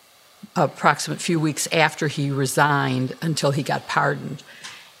approximate few weeks after he resigned until he got pardoned.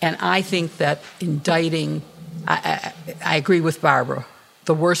 And I think that indicting, I agree with Barbara,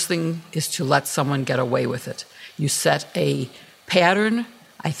 the worst thing is to let someone get away with it. You set a pattern.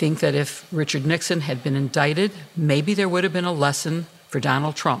 I think that if Richard Nixon had been indicted, maybe there would have been a lesson for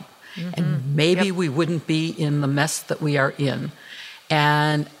Donald Trump. Mm-hmm. And maybe we wouldn't be in the mess that we are in.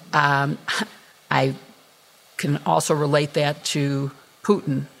 And I can also relate that to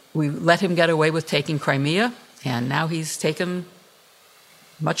Putin. We let him get away with taking Crimea, and now he's taken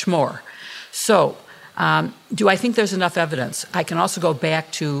much more. So do I think there's enough evidence? I can also go back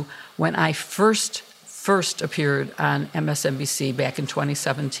to when I first appeared on MSNBC back in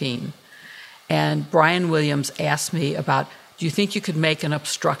 2017, and Brian Williams asked me about, do you think you could make an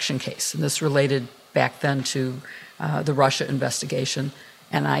obstruction case? And this related back then to the Russia investigation.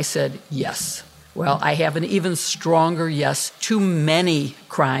 And I said, yes. Well, I have an even stronger yes to many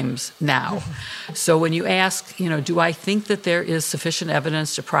crimes now. So when you ask, do I think that there is sufficient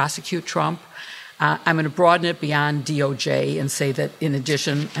evidence to prosecute Trump? I'm going to broaden it beyond DOJ and say that in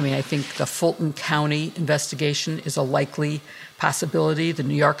addition, I think the Fulton County investigation is a likely possibility. The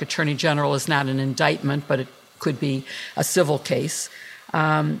New York Attorney General is not an indictment, but it could be a civil case.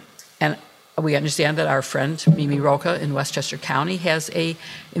 And we understand that our friend Mimi Rocha in Westchester County has a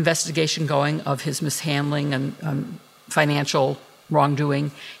investigation going of his mishandling and financial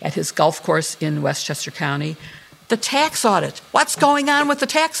wrongdoing at his golf course in Westchester County. The tax audit. What's going on with the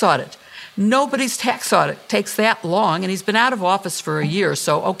tax audit? Nobody's tax audit takes that long, and he's been out of office for a year.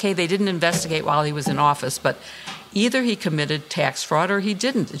 So, okay, they didn't investigate while he was in office, but either he committed tax fraud or he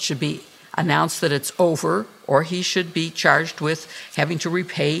didn't. It should be announced that it's over, or he should be charged with having to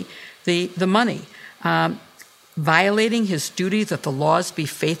repay the money. Violating his duty that the laws be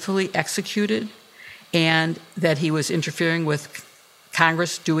faithfully executed, and that he was interfering with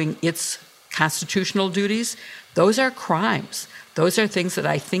Congress doing its constitutional duties, those are crimes. Those are things that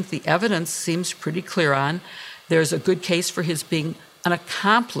I think the evidence seems pretty clear on. There's a good case for his being an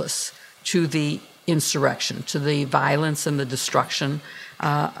accomplice to the insurrection, to the violence and the destruction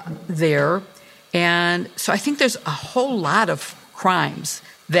there. And so I think there's a whole lot of crimes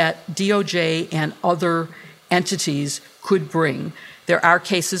that DOJ and other entities could bring. There are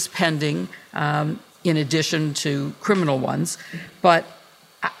cases pending in addition to criminal ones, but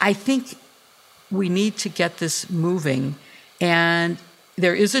I think we need to get this moving. And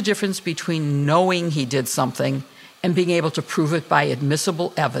there is a difference between knowing he did something and being able to prove it by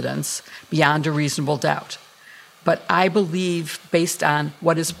admissible evidence beyond a reasonable doubt. But I believe, based on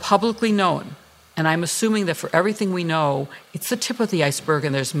what is publicly known, and I'm assuming that for everything we know, it's the tip of the iceberg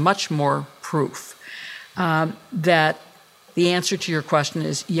and there's much more proof, that the answer to your question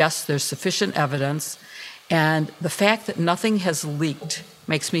is yes, there's sufficient evidence. And the fact that nothing has leaked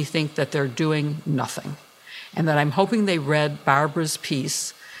makes me think that they're doing nothing. And that I'm hoping they read Barbara's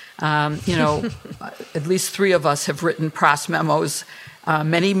piece. At least 3 of us have written press memos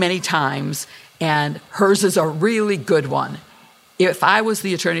many, many times, and hers is a really good one. If I was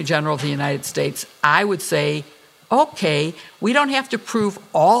the Attorney General of the United States, I would say, okay, we don't have to prove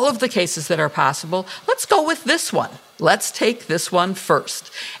all of the cases that are possible. Let's go with this one. Let's take this one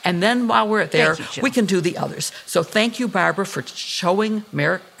first. And then while we're there, we can do the others. So thank you, Barbara, for showing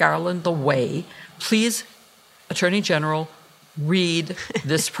Merrick Garland the way. Please, Attorney General, read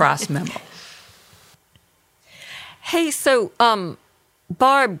this press memo. Hey, so,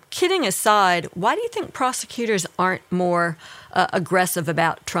 Barb, kidding aside, why do you think prosecutors aren't more aggressive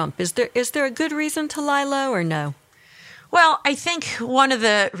about Trump? Is there a good reason to lie low or no? Well, I think one of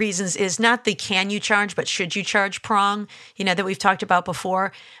the reasons is not the can you charge, but should you charge prong, that we've talked about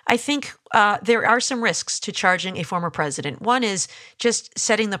before. I think there are some risks to charging a former president. One is just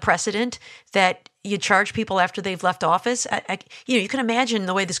setting the precedent that you charge people after they've left office. You can imagine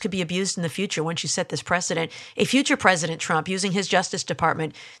the way this could be abused in the future once you set this precedent. A future President Trump using his Justice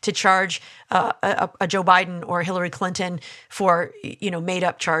Department to charge a Joe Biden or Hillary Clinton for made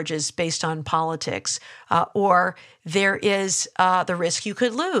up charges based on politics, or there is the risk you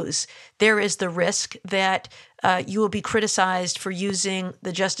could lose. There is the risk that you will be criticized for using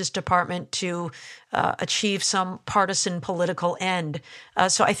the Justice Department to achieve some partisan political end.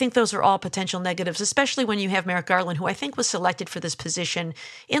 So I think those are all potential negatives, especially when you have Merrick Garland, who I think was selected for this position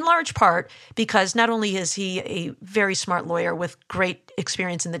in large part because not only is he a very smart lawyer with great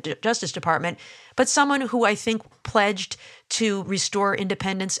experience in the Justice Department, but someone who I think pledged to restore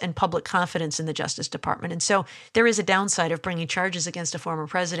independence and public confidence in the Justice Department. And so there is a downside of bringing charges against a former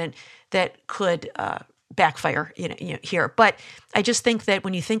president that could backfire here. But I just think that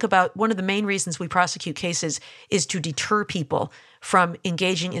when you think about one of the main reasons we prosecute cases is to deter people from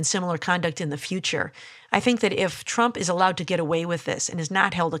engaging in similar conduct in the future. I think that if Trump is allowed to get away with this and is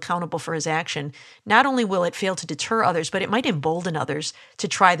not held accountable for his action, not only will it fail to deter others, but it might embolden others to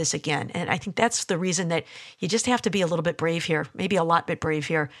try this again. And I think that's the reason that you just have to be a little bit brave here, maybe a lot bit brave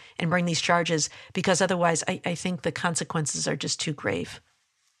here, and bring these charges, because otherwise I think the consequences are just too grave.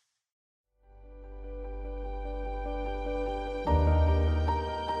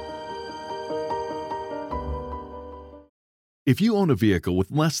 If you own a vehicle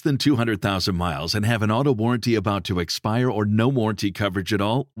with less than 200,000 miles and have an auto warranty about to expire or no warranty coverage at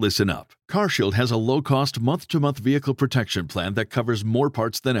all, listen up. CarShield has a low-cost month-to-month vehicle protection plan that covers more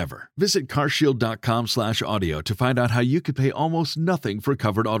parts than ever. Visit carshield.com/audio to find out how you could pay almost nothing for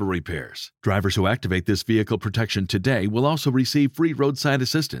covered auto repairs. Drivers who activate this vehicle protection today will also receive free roadside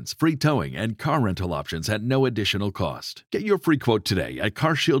assistance, free towing, and car rental options at no additional cost. Get your free quote today at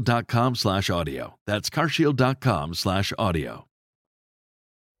carshield.com/audio. That's carshield.com/audio.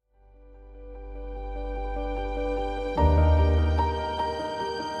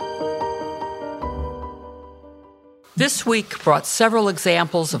 This week brought several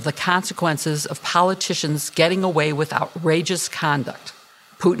examples of the consequences of politicians getting away with outrageous conduct.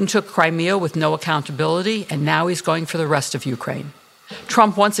 Putin took Crimea with no accountability, and now he's going for the rest of Ukraine.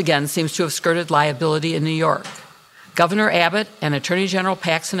 Trump once again seems to have skirted liability in New York. Governor Abbott and Attorney General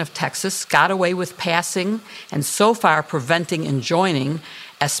Paxton of Texas got away with passing and so far preventing enjoining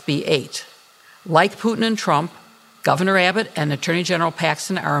SB 8. Like Putin and Trump, Governor Abbott and Attorney General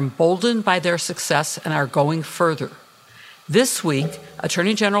Paxton are emboldened by their success and are going further. This week,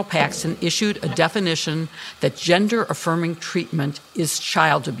 Attorney General Paxton issued a definition that gender-affirming treatment is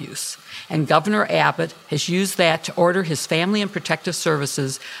child abuse, and Governor Abbott has used that to order his Family and Protective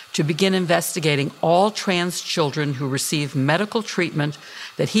Services to begin investigating all trans children who receive medical treatment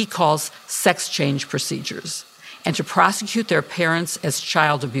that he calls sex change procedures, and to prosecute their parents as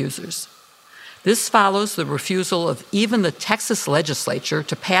child abusers. This follows the refusal of even the Texas legislature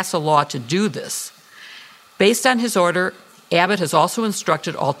to pass a law to do this. Based on his order, Abbott has also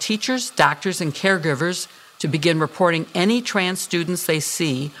instructed all teachers, doctors, and caregivers to begin reporting any trans students they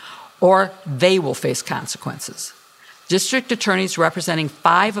see, or they will face consequences. District attorneys representing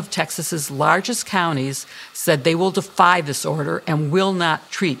 5 of Texas's largest counties said they will defy this order and will not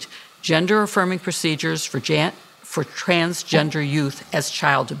treat gender-affirming procedures for transgender youth as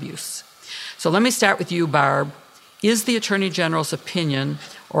child abuse. So let me start with you, Barb. Is the Attorney General's opinion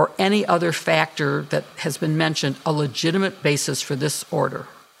or any other factor that has been mentioned a legitimate basis for this order?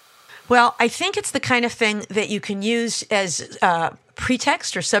 Well, I think it's the kind of thing that you can use as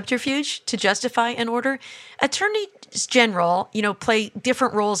pretext or subterfuge to justify an order. Attorneys general, play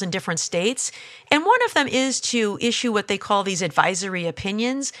different roles in different states. And one of them is to issue what they call these advisory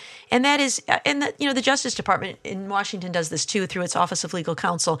opinions. And that is, the Justice Department in Washington does this too through its Office of Legal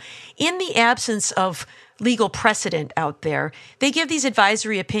Counsel. In the absence of legal precedent out there, they give these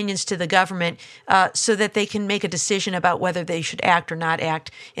advisory opinions to the government so that they can make a decision about whether they should act or not act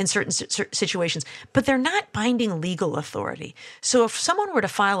in certain situations. But they're not binding legal authority. So if someone were to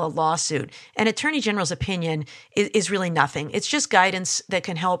file a lawsuit, an attorney general's opinion is really nothing. It's just guidance that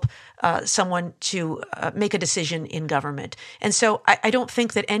can help someone to make a decision in government. And so I don't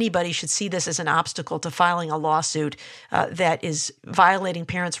think that anybody should see this as an obstacle to filing a lawsuit that is violating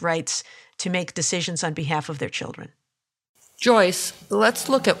parents' rights to make decisions on behalf of their children. Joyce, let's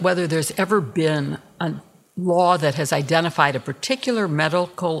look at whether there's ever been a law that has identified a particular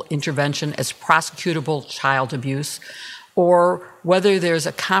medical intervention as prosecutable child abuse, or whether there's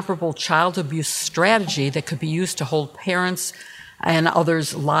a comparable child abuse strategy that could be used to hold parents and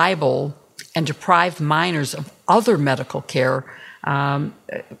others liable and deprive minors of other medical care. And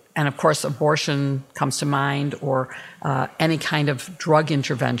of course, abortion comes to mind, or any kind of drug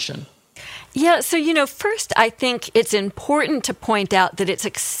intervention. Yeah, so, first, I think it's important to point out that it's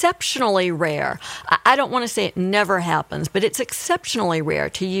exceptionally rare. I don't want to say it never happens, but it's exceptionally rare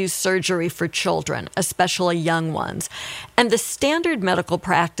to use surgery for children, especially young ones. And the standard medical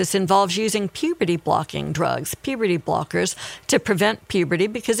practice involves using puberty-blocking drugs, puberty blockers, to prevent puberty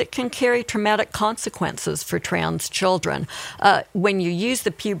because it can carry traumatic consequences for trans children. When you use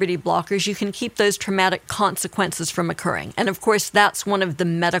the puberty blockers, you can keep those traumatic consequences from occurring. And, of course, that's one of the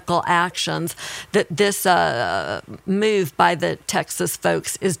medical actions that this move by the Texas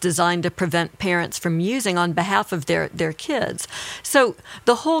folks is designed to prevent parents from using on behalf of their kids. So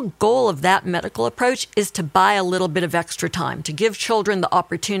the whole goal of that medical approach is to buy a little bit of extra time, to give children the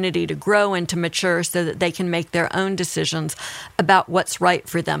opportunity to grow and to mature so that they can make their own decisions about what's right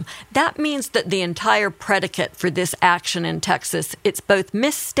for them. That means that the entire predicate for this action in Texas, it's both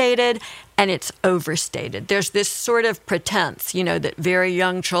misstated and it's overstated. There's this sort of pretense, that very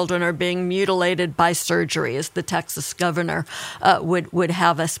young children are being mutilated by surgery, as the Texas governor would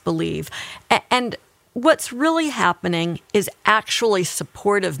have us believe. And what's really happening is actually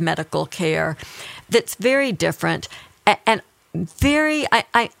supportive medical care that's very different and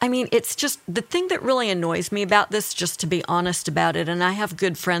it's just the thing that really annoys me about this, just to be honest about it, and I have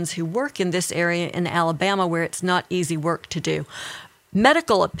good friends who work in this area in Alabama where it's not easy work to do.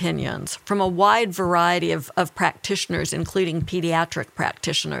 Medical opinions from a wide variety of practitioners, including pediatric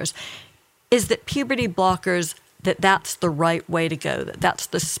practitioners, is that puberty blockers, that's the right way to go, that's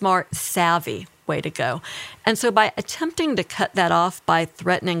the smart, savvy way to go. And so by attempting to cut that off by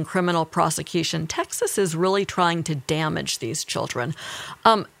threatening criminal prosecution, Texas is really trying to damage these children.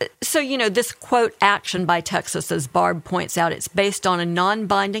 This quote action by Texas, as Barb points out, it's based on a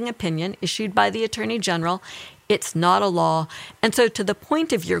non-binding opinion issued by the Attorney General. It's not a law. And so to the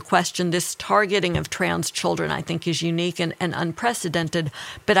point of your question, this targeting of trans children, I think, is unique and unprecedented.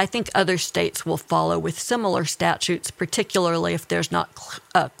 But I think other states will follow with similar statutes, particularly if there's not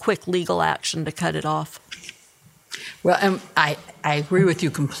quick legal action to cut it off. Well, I agree with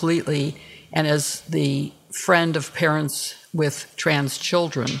you completely. And as the friend of parents with trans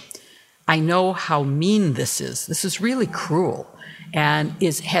children, I know how mean this is. This is really cruel and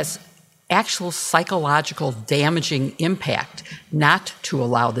has actual psychological damaging impact not to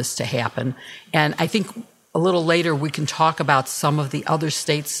allow this to happen. And I think a little later we can talk about some of the other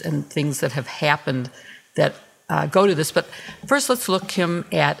states and things that have happened that go to this. But first, let's look, Kim,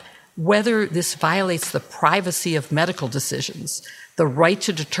 at whether this violates the privacy of medical decisions, the right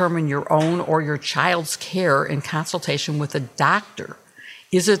to determine your own or your child's care in consultation with a doctor.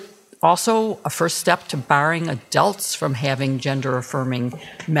 Is it also a first step to barring adults from having gender-affirming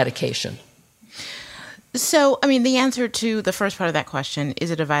medication? So, the answer to the first part of that question, is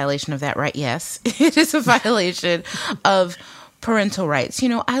it a violation of that right? Yes, it is a violation of parental rights.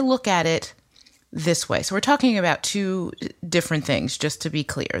 I look at it this way. So we're talking about two different things, just to be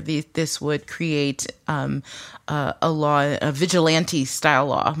clear. This would create a law, a vigilante-style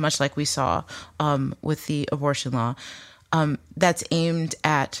law, much like we saw with the abortion law, that's aimed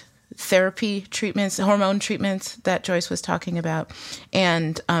at therapy treatments, hormone treatments that Joyce was talking about,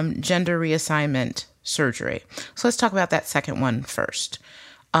 and gender reassignment surgery. So let's talk about that second one first.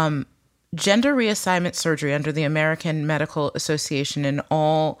 Gender reassignment surgery under the American Medical Association and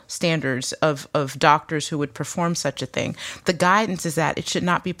all standards of doctors who would perform such a thing, the guidance is that it should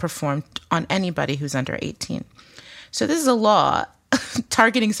not be performed on anybody who's under 18. So this is a law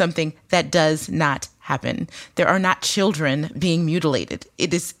targeting something that does not happen. There are not children being mutilated.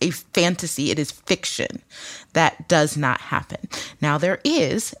 It is a fantasy. It is fiction. That does not happen. Now, there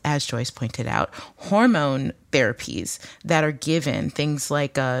is, as Joyce pointed out, hormone therapies that are given, things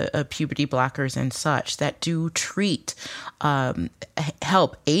like puberty blockers and such, that do treat,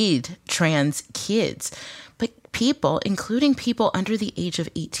 help aid trans kids. But people, including people under the age of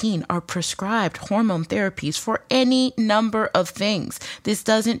 18, are prescribed hormone therapies for any number of things. This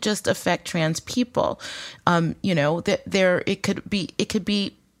doesn't just affect trans people. It could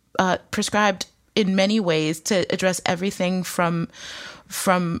be prescribed in many ways to address everything from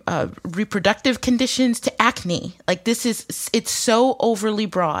reproductive conditions to acne. Like it's so overly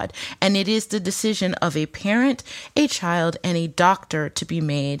broad, and it is the decision of a parent, a child, and a doctor to be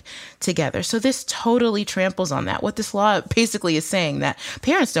made together. So this totally tramples on that. What this law basically is saying, that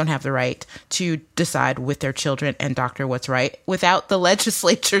parents don't have the right to decide with their children and doctor what's right without the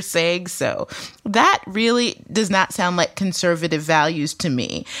legislature saying so. That really does not sound like conservative values to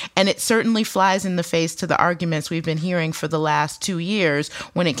me. And it certainly flies in the face to the arguments we've been hearing for the last 2 years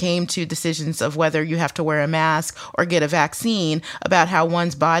when it came to decisions of whether you have to wear a mask or get a vaccine, about how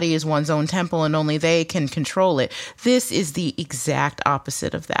one's body is one's own temple and only they can control it. This is the exact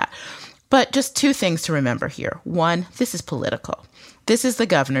opposite of that. But just two things to remember here. One, this is political. This is the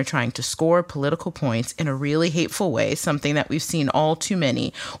governor trying to score political points in a really hateful way, something that we've seen all too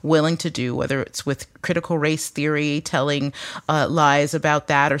many willing to do, whether it's with critical race theory, telling lies about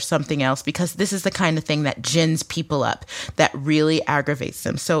that or something else, because this is the kind of thing that gins people up, that really aggravates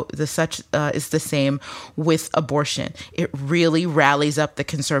them. So is the same with abortion. It really rallies up the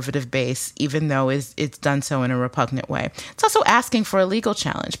conservative base, even though it's done so in a repugnant way. It's also asking for a legal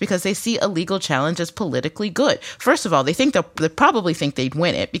challenge, because they see a legal challenge as politically good. First of all, they probably think they'd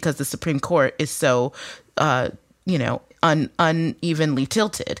win it because the Supreme Court is so, unevenly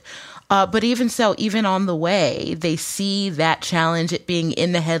tilted. But even so, even on the way, they see that challenge, it being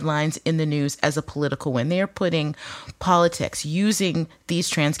in the headlines, in the news, as a political win. They are putting politics, using these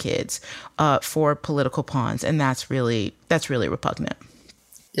trans kids for political pawns, and that's really repugnant.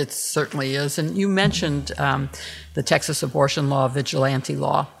 It certainly is. And you mentioned the Texas abortion law, vigilante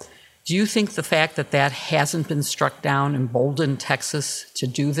law. Do you think the fact that hasn't been struck down emboldened Texas to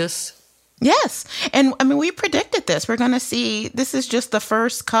do this? Yes. And we predicted this. We're going to see, this is just the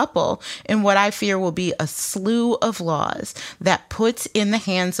first couple in what I fear will be a slew of laws that puts in the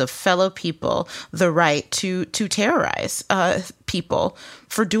hands of fellow people the right to terrorize people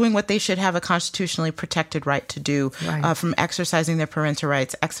for doing what they should have a constitutionally protected right to do, right. From exercising their parental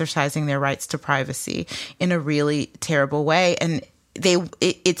rights, exercising their rights to privacy in a really terrible way. And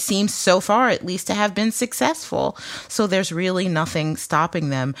it seems so far at least to have been successful. So there's really nothing stopping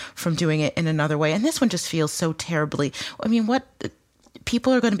them from doing it in another way. And this one just feels so terribly, what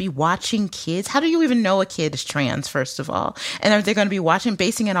people are going to be watching kids? How do you even know a kid is trans, first of all? And are they going to be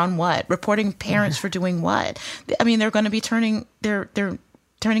basing it on what? Reporting parents for doing what? They're going to be turning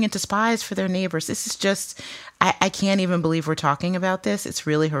into spies for their neighbors. This is just, I can't even believe we're talking about this. It's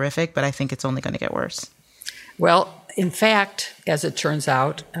really horrific, but I think it's only going to get worse. Well, in fact, as it turns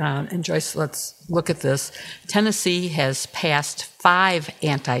out, and Joyce, let's look at this, Tennessee has passed 5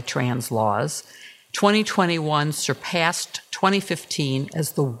 anti-trans laws, 2021 surpassed 2015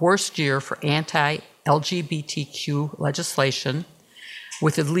 as the worst year for anti-LGBTQ legislation,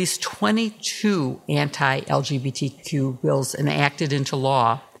 with at least 22 anti-LGBTQ bills enacted into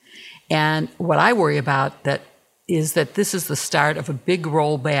law. And what I worry about is that this is the start of a big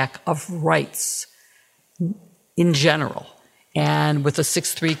rollback of rights in general. And with the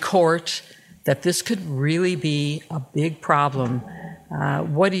 6-3 court, that this could really be a big problem.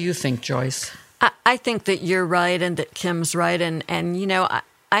 What do you think, Joyce? I think that you're right and that Kim's right. And you know,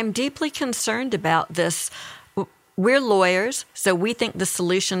 I'm deeply concerned about this. We're lawyers, so we think the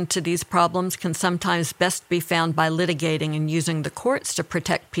solution to these problems can sometimes best be found by litigating and using the courts to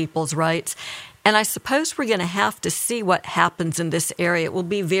protect people's rights. And I suppose we're going to have to see what happens in this area. It will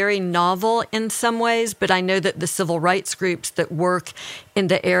be very novel in some ways, but I know that the civil rights groups that work in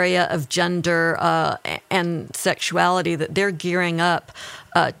the area of gender and sexuality, that they're gearing up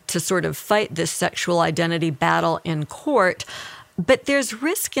to sort of fight this sexual identity battle in court. But there's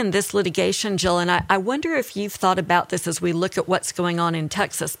risk in this litigation, Jill, and I wonder if you've thought about this as we look at what's going on in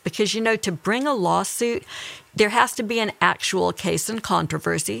Texas. Because, you know, to bring a lawsuit, there has to be an actual case in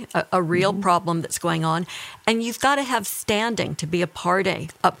controversy, a real problem that's going on, and you've got to have standing to be a party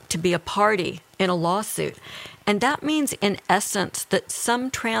in a lawsuit. And that means, in essence, that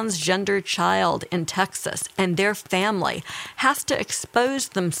some transgender child in Texas and their family has to expose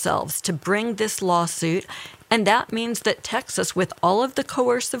themselves to bring this lawsuit. And that means that Texas, with all of the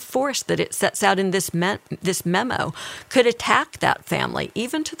coercive force that it sets out in this memo, could attack that family,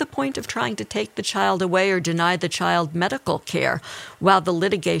 even to the point of trying to take the child away or deny the child medical care while the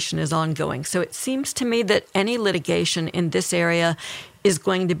litigation is ongoing. So it seems to me that any litigation in this area is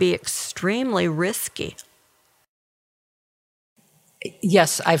going to be extremely risky.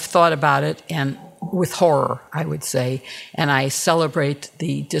 Yes, I've thought about it, and with horror, I would say. And I celebrate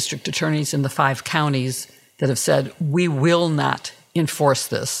the district attorneys in the 5 counties that have said, we will not enforce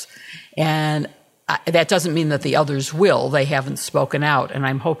this. And that doesn't mean that the others will. They haven't spoken out. And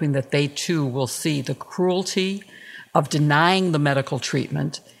I'm hoping that they too will see the cruelty of denying the medical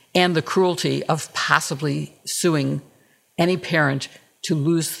treatment and the cruelty of possibly suing any parent to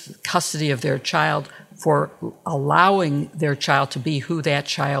lose custody of their child for allowing their child to be who that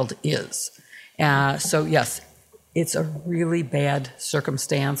child is. So yes, it's a really bad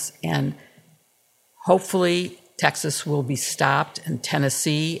circumstance, and hopefully Texas will be stopped, and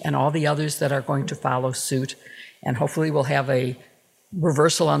Tennessee and all the others that are going to follow suit. And hopefully we'll have a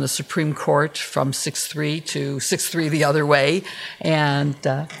reversal on the Supreme Court from 6-3 to 6-3 the other way, and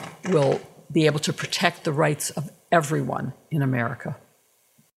we'll be able to protect the rights of everyone in America.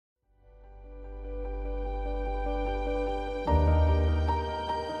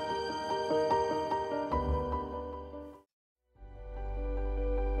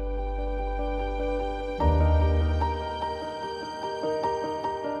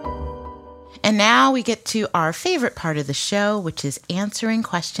 And now we get to our favorite part of the show, which is answering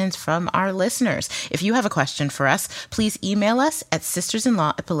questions from our listeners. If you have a question for us, please email us at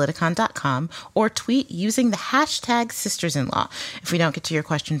sistersinlaw@politicon.com or tweet using the hashtag sistersinlaw. If we don't get to your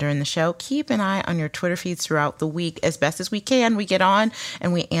question during the show, keep an eye on your Twitter feeds throughout the week. As best as we can, we get on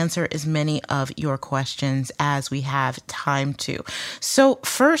and we answer as many of your questions as we have time to. So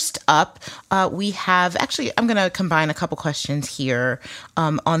first up, we have, actually, I'm going to combine a couple questions here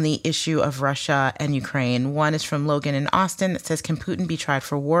on the issue of Russia and Ukraine. One is from Logan in Austin that says, can Putin be tried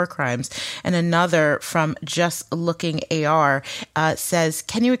for war crimes? And another from Just Looking AR says,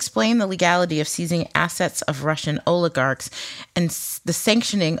 can you explain the legality of seizing assets of Russian oligarchs and the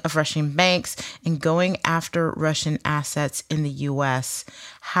sanctioning of Russian banks and going after Russian assets in the U.S.?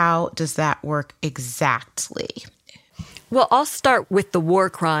 How does that work exactly? Well, I'll start with the war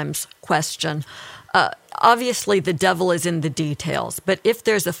crimes question. Obviously, the devil is in the details, but if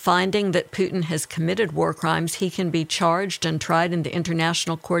there's a finding that Putin has committed war crimes, he can be charged and tried in the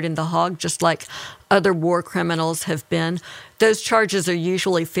International Court in The Hague, just like other war criminals have been. Those charges are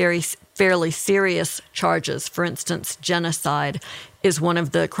usually fairly serious charges. For instance, genocide is one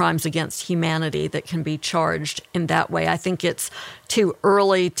of the crimes against humanity that can be charged in that way. I think it's too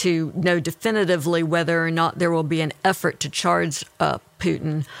early to know definitively whether or not there will be an effort to charge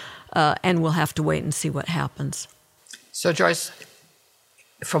Putin. And we'll have to wait and see what happens. So, Joyce,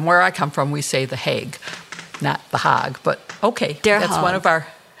 from where I come from, we say The Hague, not The Hague, but okay, Der that's Haag. one of our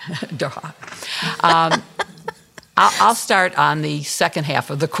Der Haag. I'll start on the second half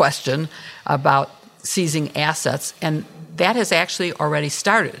of the question about seizing assets, and that has actually already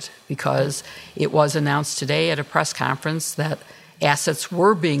started because it was announced today at a press conference that assets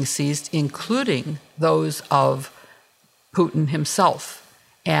were being seized, including those of Putin himself.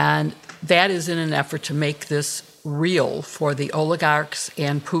 And that is in an effort to make this real for the oligarchs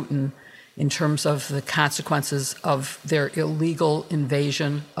and Putin in terms of the consequences of their illegal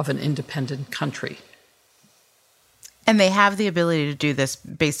invasion of an independent country. And they have the ability to do this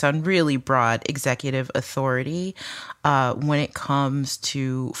based on really broad executive authority when it comes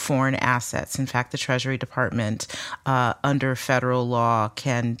to foreign assets. In fact, the Treasury Department, under federal law,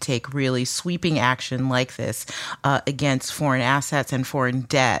 can take really sweeping action like this against foreign assets and foreign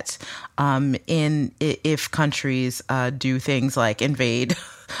debt if countries do things like invade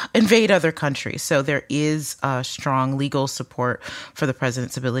other countries. So there is strong legal support for the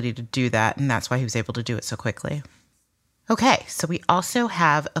president's ability to do that, and that's why he was able to do it so quickly. Okay, so we also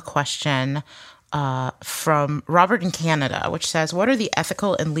have a question from Robert in Canada, which says, what are the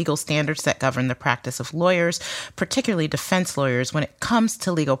ethical and legal standards that govern the practice of lawyers, particularly defense lawyers, when it comes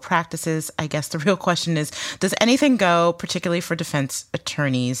to legal practices? I guess the real question is, does anything go, particularly for defense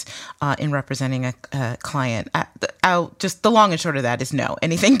attorneys in representing a client? Just the long and short of that is no,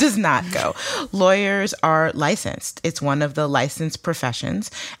 anything does not go. Lawyers are licensed. It's one of the licensed professions,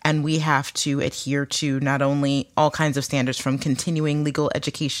 and we have to adhere to not only all kinds of standards from continuing legal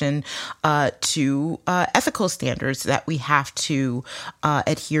education to ethical standards that we have to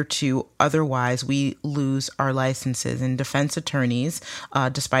adhere to. Otherwise, we lose our licenses. And defense attorneys,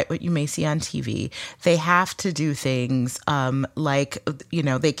 despite what you may see on TV, they have to do things like,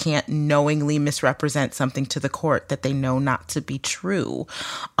 they can't knowingly misrepresent something to the court that they know not to be true.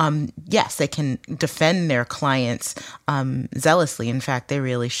 Yes, they can defend their clients zealously. In fact, they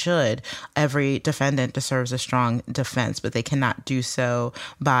really should. Every defendant deserves a strong defense, but they cannot do so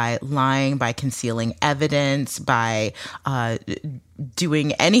by lying, by concealing evidence, by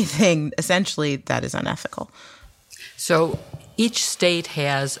doing anything essentially that is unethical. So each state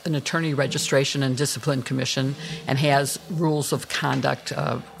has an attorney registration and discipline commission and has rules of conduct,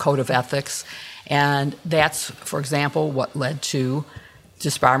 code of ethics. And that's, for example, what led to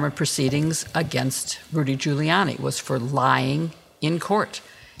disbarment proceedings against Rudy Giuliani, was for lying in court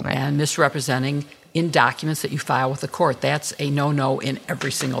and misrepresenting in documents that you file with the court. That's a no-no in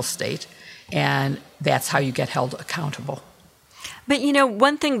every single state. And that's how you get held accountable. But,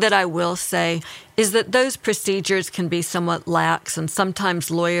 one thing that I will say is that those procedures can be somewhat lax, and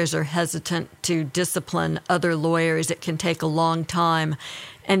sometimes lawyers are hesitant to discipline other lawyers. It can take a long time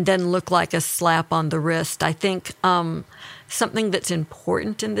and then look like a slap on the wrist. I think something that's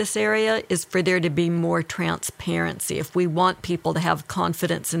important in this area is for there to be more transparency. If we want people to have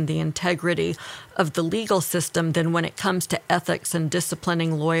confidence in the integrity of the legal system, then when it comes to ethics and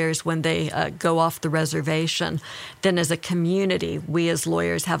disciplining lawyers when they go off the reservation, then as a community, we as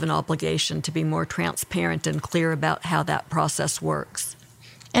lawyers have an obligation to be more transparent and clear about how that process works.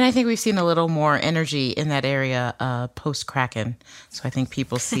 And I think we've seen a little more energy in that area post-Kraken. So I think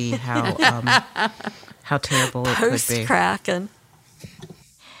people see how terrible it could be. Post-Kraken.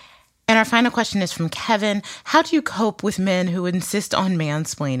 And our final question is from Kevin. How do you cope with men who insist on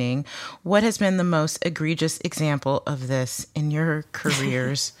mansplaining? What has been the most egregious example of this in your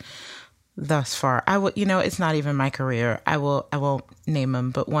careers thus far? It's not even my career. I won't name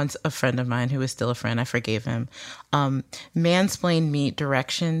him, but once a friend of mine who is still a friend, I forgave him, mansplained me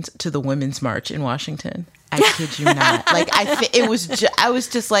directions to the Women's March in Washington. I kid you not. I was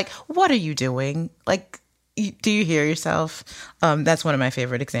just like, what are you doing? Like, do you hear yourself? That's one of my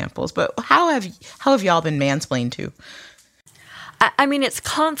favorite examples. But how have y'all been mansplained to? I mean, it's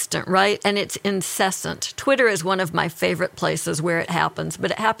constant, right? And it's incessant. Twitter is one of my favorite places where it happens, but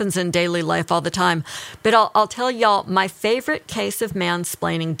it happens in daily life all the time. But I'll tell y'all, my favorite case of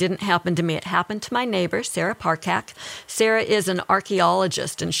mansplaining didn't happen to me. It happened to my neighbor, Sarah Parkak. Sarah is an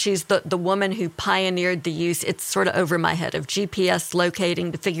archaeologist, and she's the woman who pioneered the use, it's sort of over my head, of GPS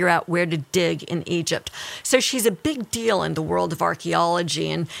locating to figure out where to dig in Egypt. So she's a big deal in the world of archaeology,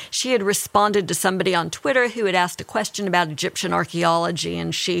 and she had responded to somebody on Twitter who had asked a question about Egyptian archaeology,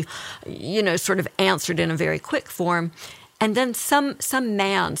 and she, sort of answered in a very quick form. And then some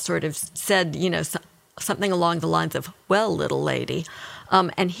man sort of said, something along the lines of, well, little lady.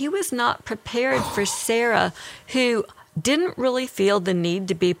 And he was not prepared for Sarah, who didn't really feel the need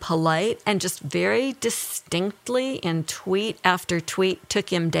to be polite and just very distinctly in tweet after tweet took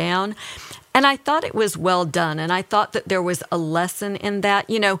him down. And I thought it was well done, and I thought that there was a lesson in that.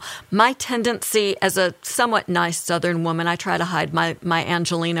 My tendency as a somewhat nice Southern woman, I try to hide my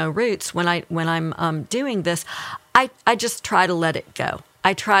Angelino roots when I'm doing this. I just try to let it go.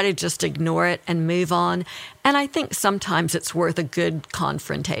 I try to just ignore it and move on. And I think sometimes it's worth a good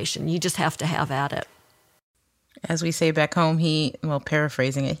confrontation. You just have to have at it. As we say back home,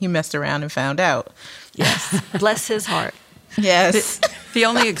 paraphrasing it, he messed around and found out. Yes, bless his heart. Yes. The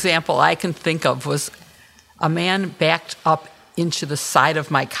only example I can think of was a man backed up into the side of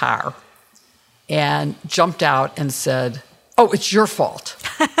my car and jumped out and said, "Oh, it's your fault."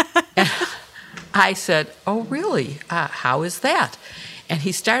 And I said, "Oh, really? How is that?" And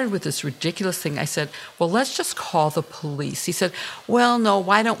he started with this ridiculous thing. I said, "Well, let's just call the police." He said, "Well, no,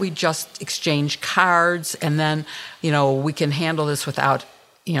 why don't we just exchange cards and then, we can handle this without,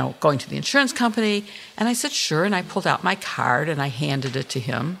 going to the insurance company." And I said, "Sure." And I pulled out my card and I handed it to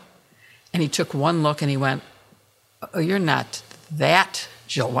him. And he took one look and he went, "Oh, you're not that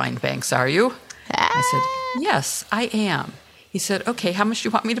Jill Winebanks, are you?" I said, "Yes, I am." He said, "Okay, how much do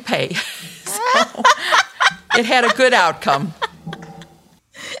you want me to pay?" So it had a good outcome.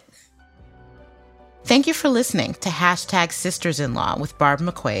 Thank you for listening to #Sisters-in-Law with Barb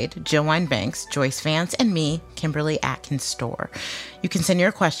McQuaid, Jill Winebanks, Joyce Vance, and me, Kimberly Atkins Storr. You can send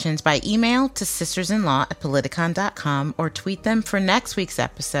your questions by email to sistersinlaw@politicon.com or tweet them for next week's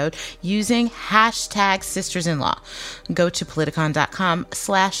episode using #Sisters-in-Law. Go to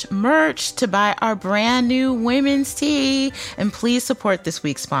politicon.com/merch to buy our brand new women's tea. And please support this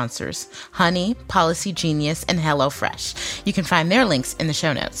week's sponsors, Honey, Policy Genius, and HelloFresh. You can find their links in the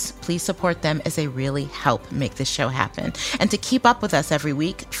show notes. Please support them as they really help make this show happen. And to keep up with us every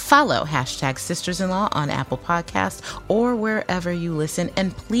week, follow #Sisters-in-Law on Apple Podcasts or wherever you listen.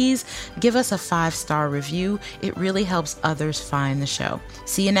 And please give us a 5-star review. It really helps others find the show.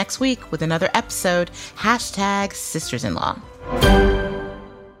 See you next week with another episode, #Sisters-in-Law.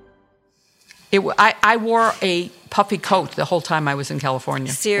 I wore a puffy coat the whole time I was in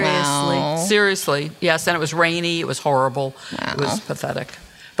California. Seriously. Wow. Seriously, yes. And it was rainy. It was horrible. Wow. It was pathetic.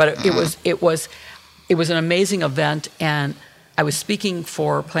 But it was an amazing event. And I was speaking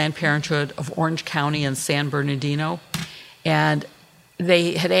for Planned Parenthood of Orange County and San Bernardino. And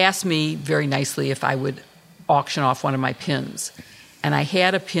they had asked me very nicely if I would auction off one of my pins. And I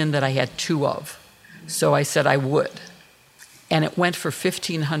had a pin that I had 2 of. So I said I would. And it went for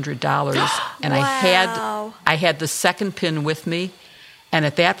 $1,500. And Wow. I had the second pin with me. And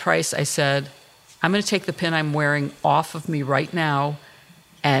at that price, I said, I'm going to take the pin I'm wearing off of me right now.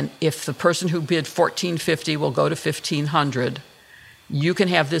 And if the person who bid $1,450 will go to $1,500, you can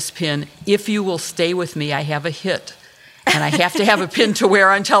have this pin. If you will stay with me, I have a hit. And I have to have a pin to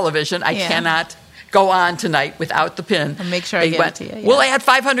wear on television. I cannot go on tonight without the pin. I'll make sure I get it to you. Yeah. We'll add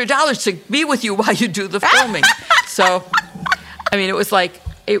 $500 to be with you while you do the filming. So, I mean, it was like,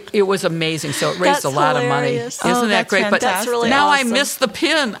 it was amazing. So it raised That's a lot hilarious. of money. Isn't that great? fantastic. That's really now awesome. I miss the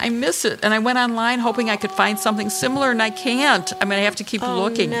pin. I miss it. And I went online hoping I could find something similar, and I can't. I mean, I have to keep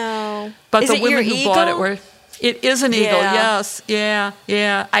looking. No. But Is the it your women who bought it eagle? were... It is an eagle, Yeah. yes. Yeah.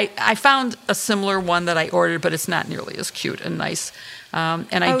 I found a similar one that I ordered, but it's not nearly as cute and nice.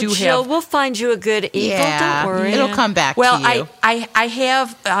 And I do Jill, have... we'll find you a good eagle. Yeah. Don't worry. It'll come back Well, to you. I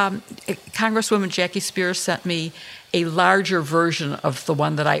have... Congresswoman Jackie Spears sent me a larger version of the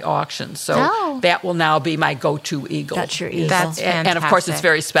one that I auctioned. So that will now be my go-to eagle. That's your eagle. That's And of course, it's fantastic.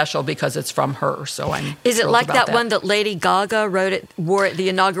 very special because it's from her. So I'm Is it thrilled like about that one that Lady Gaga wore at the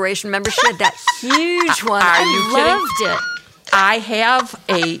inauguration? Remember, she had that huge one. Are you kidding? Loved it. I have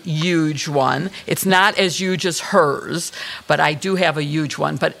a huge one. It's not as huge as hers, but I do have a huge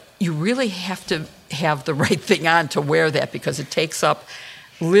one. But you really have to have the right thing on to wear that because it takes up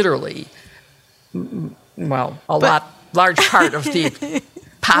literally, large part of the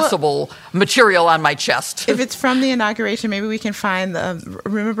possible material on my chest. If it's from the inauguration, maybe we can find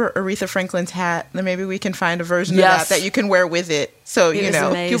remember Aretha Franklin's hat? Then maybe we can find a version of that you can wear with it. So, It is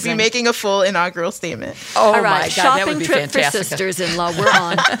you'll be amazing. making a full inaugural statement. Oh, All my right, God, that shopping would be trip fantastic. for sisters-in-law. We're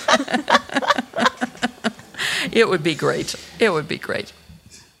on. It would be great. It would be great.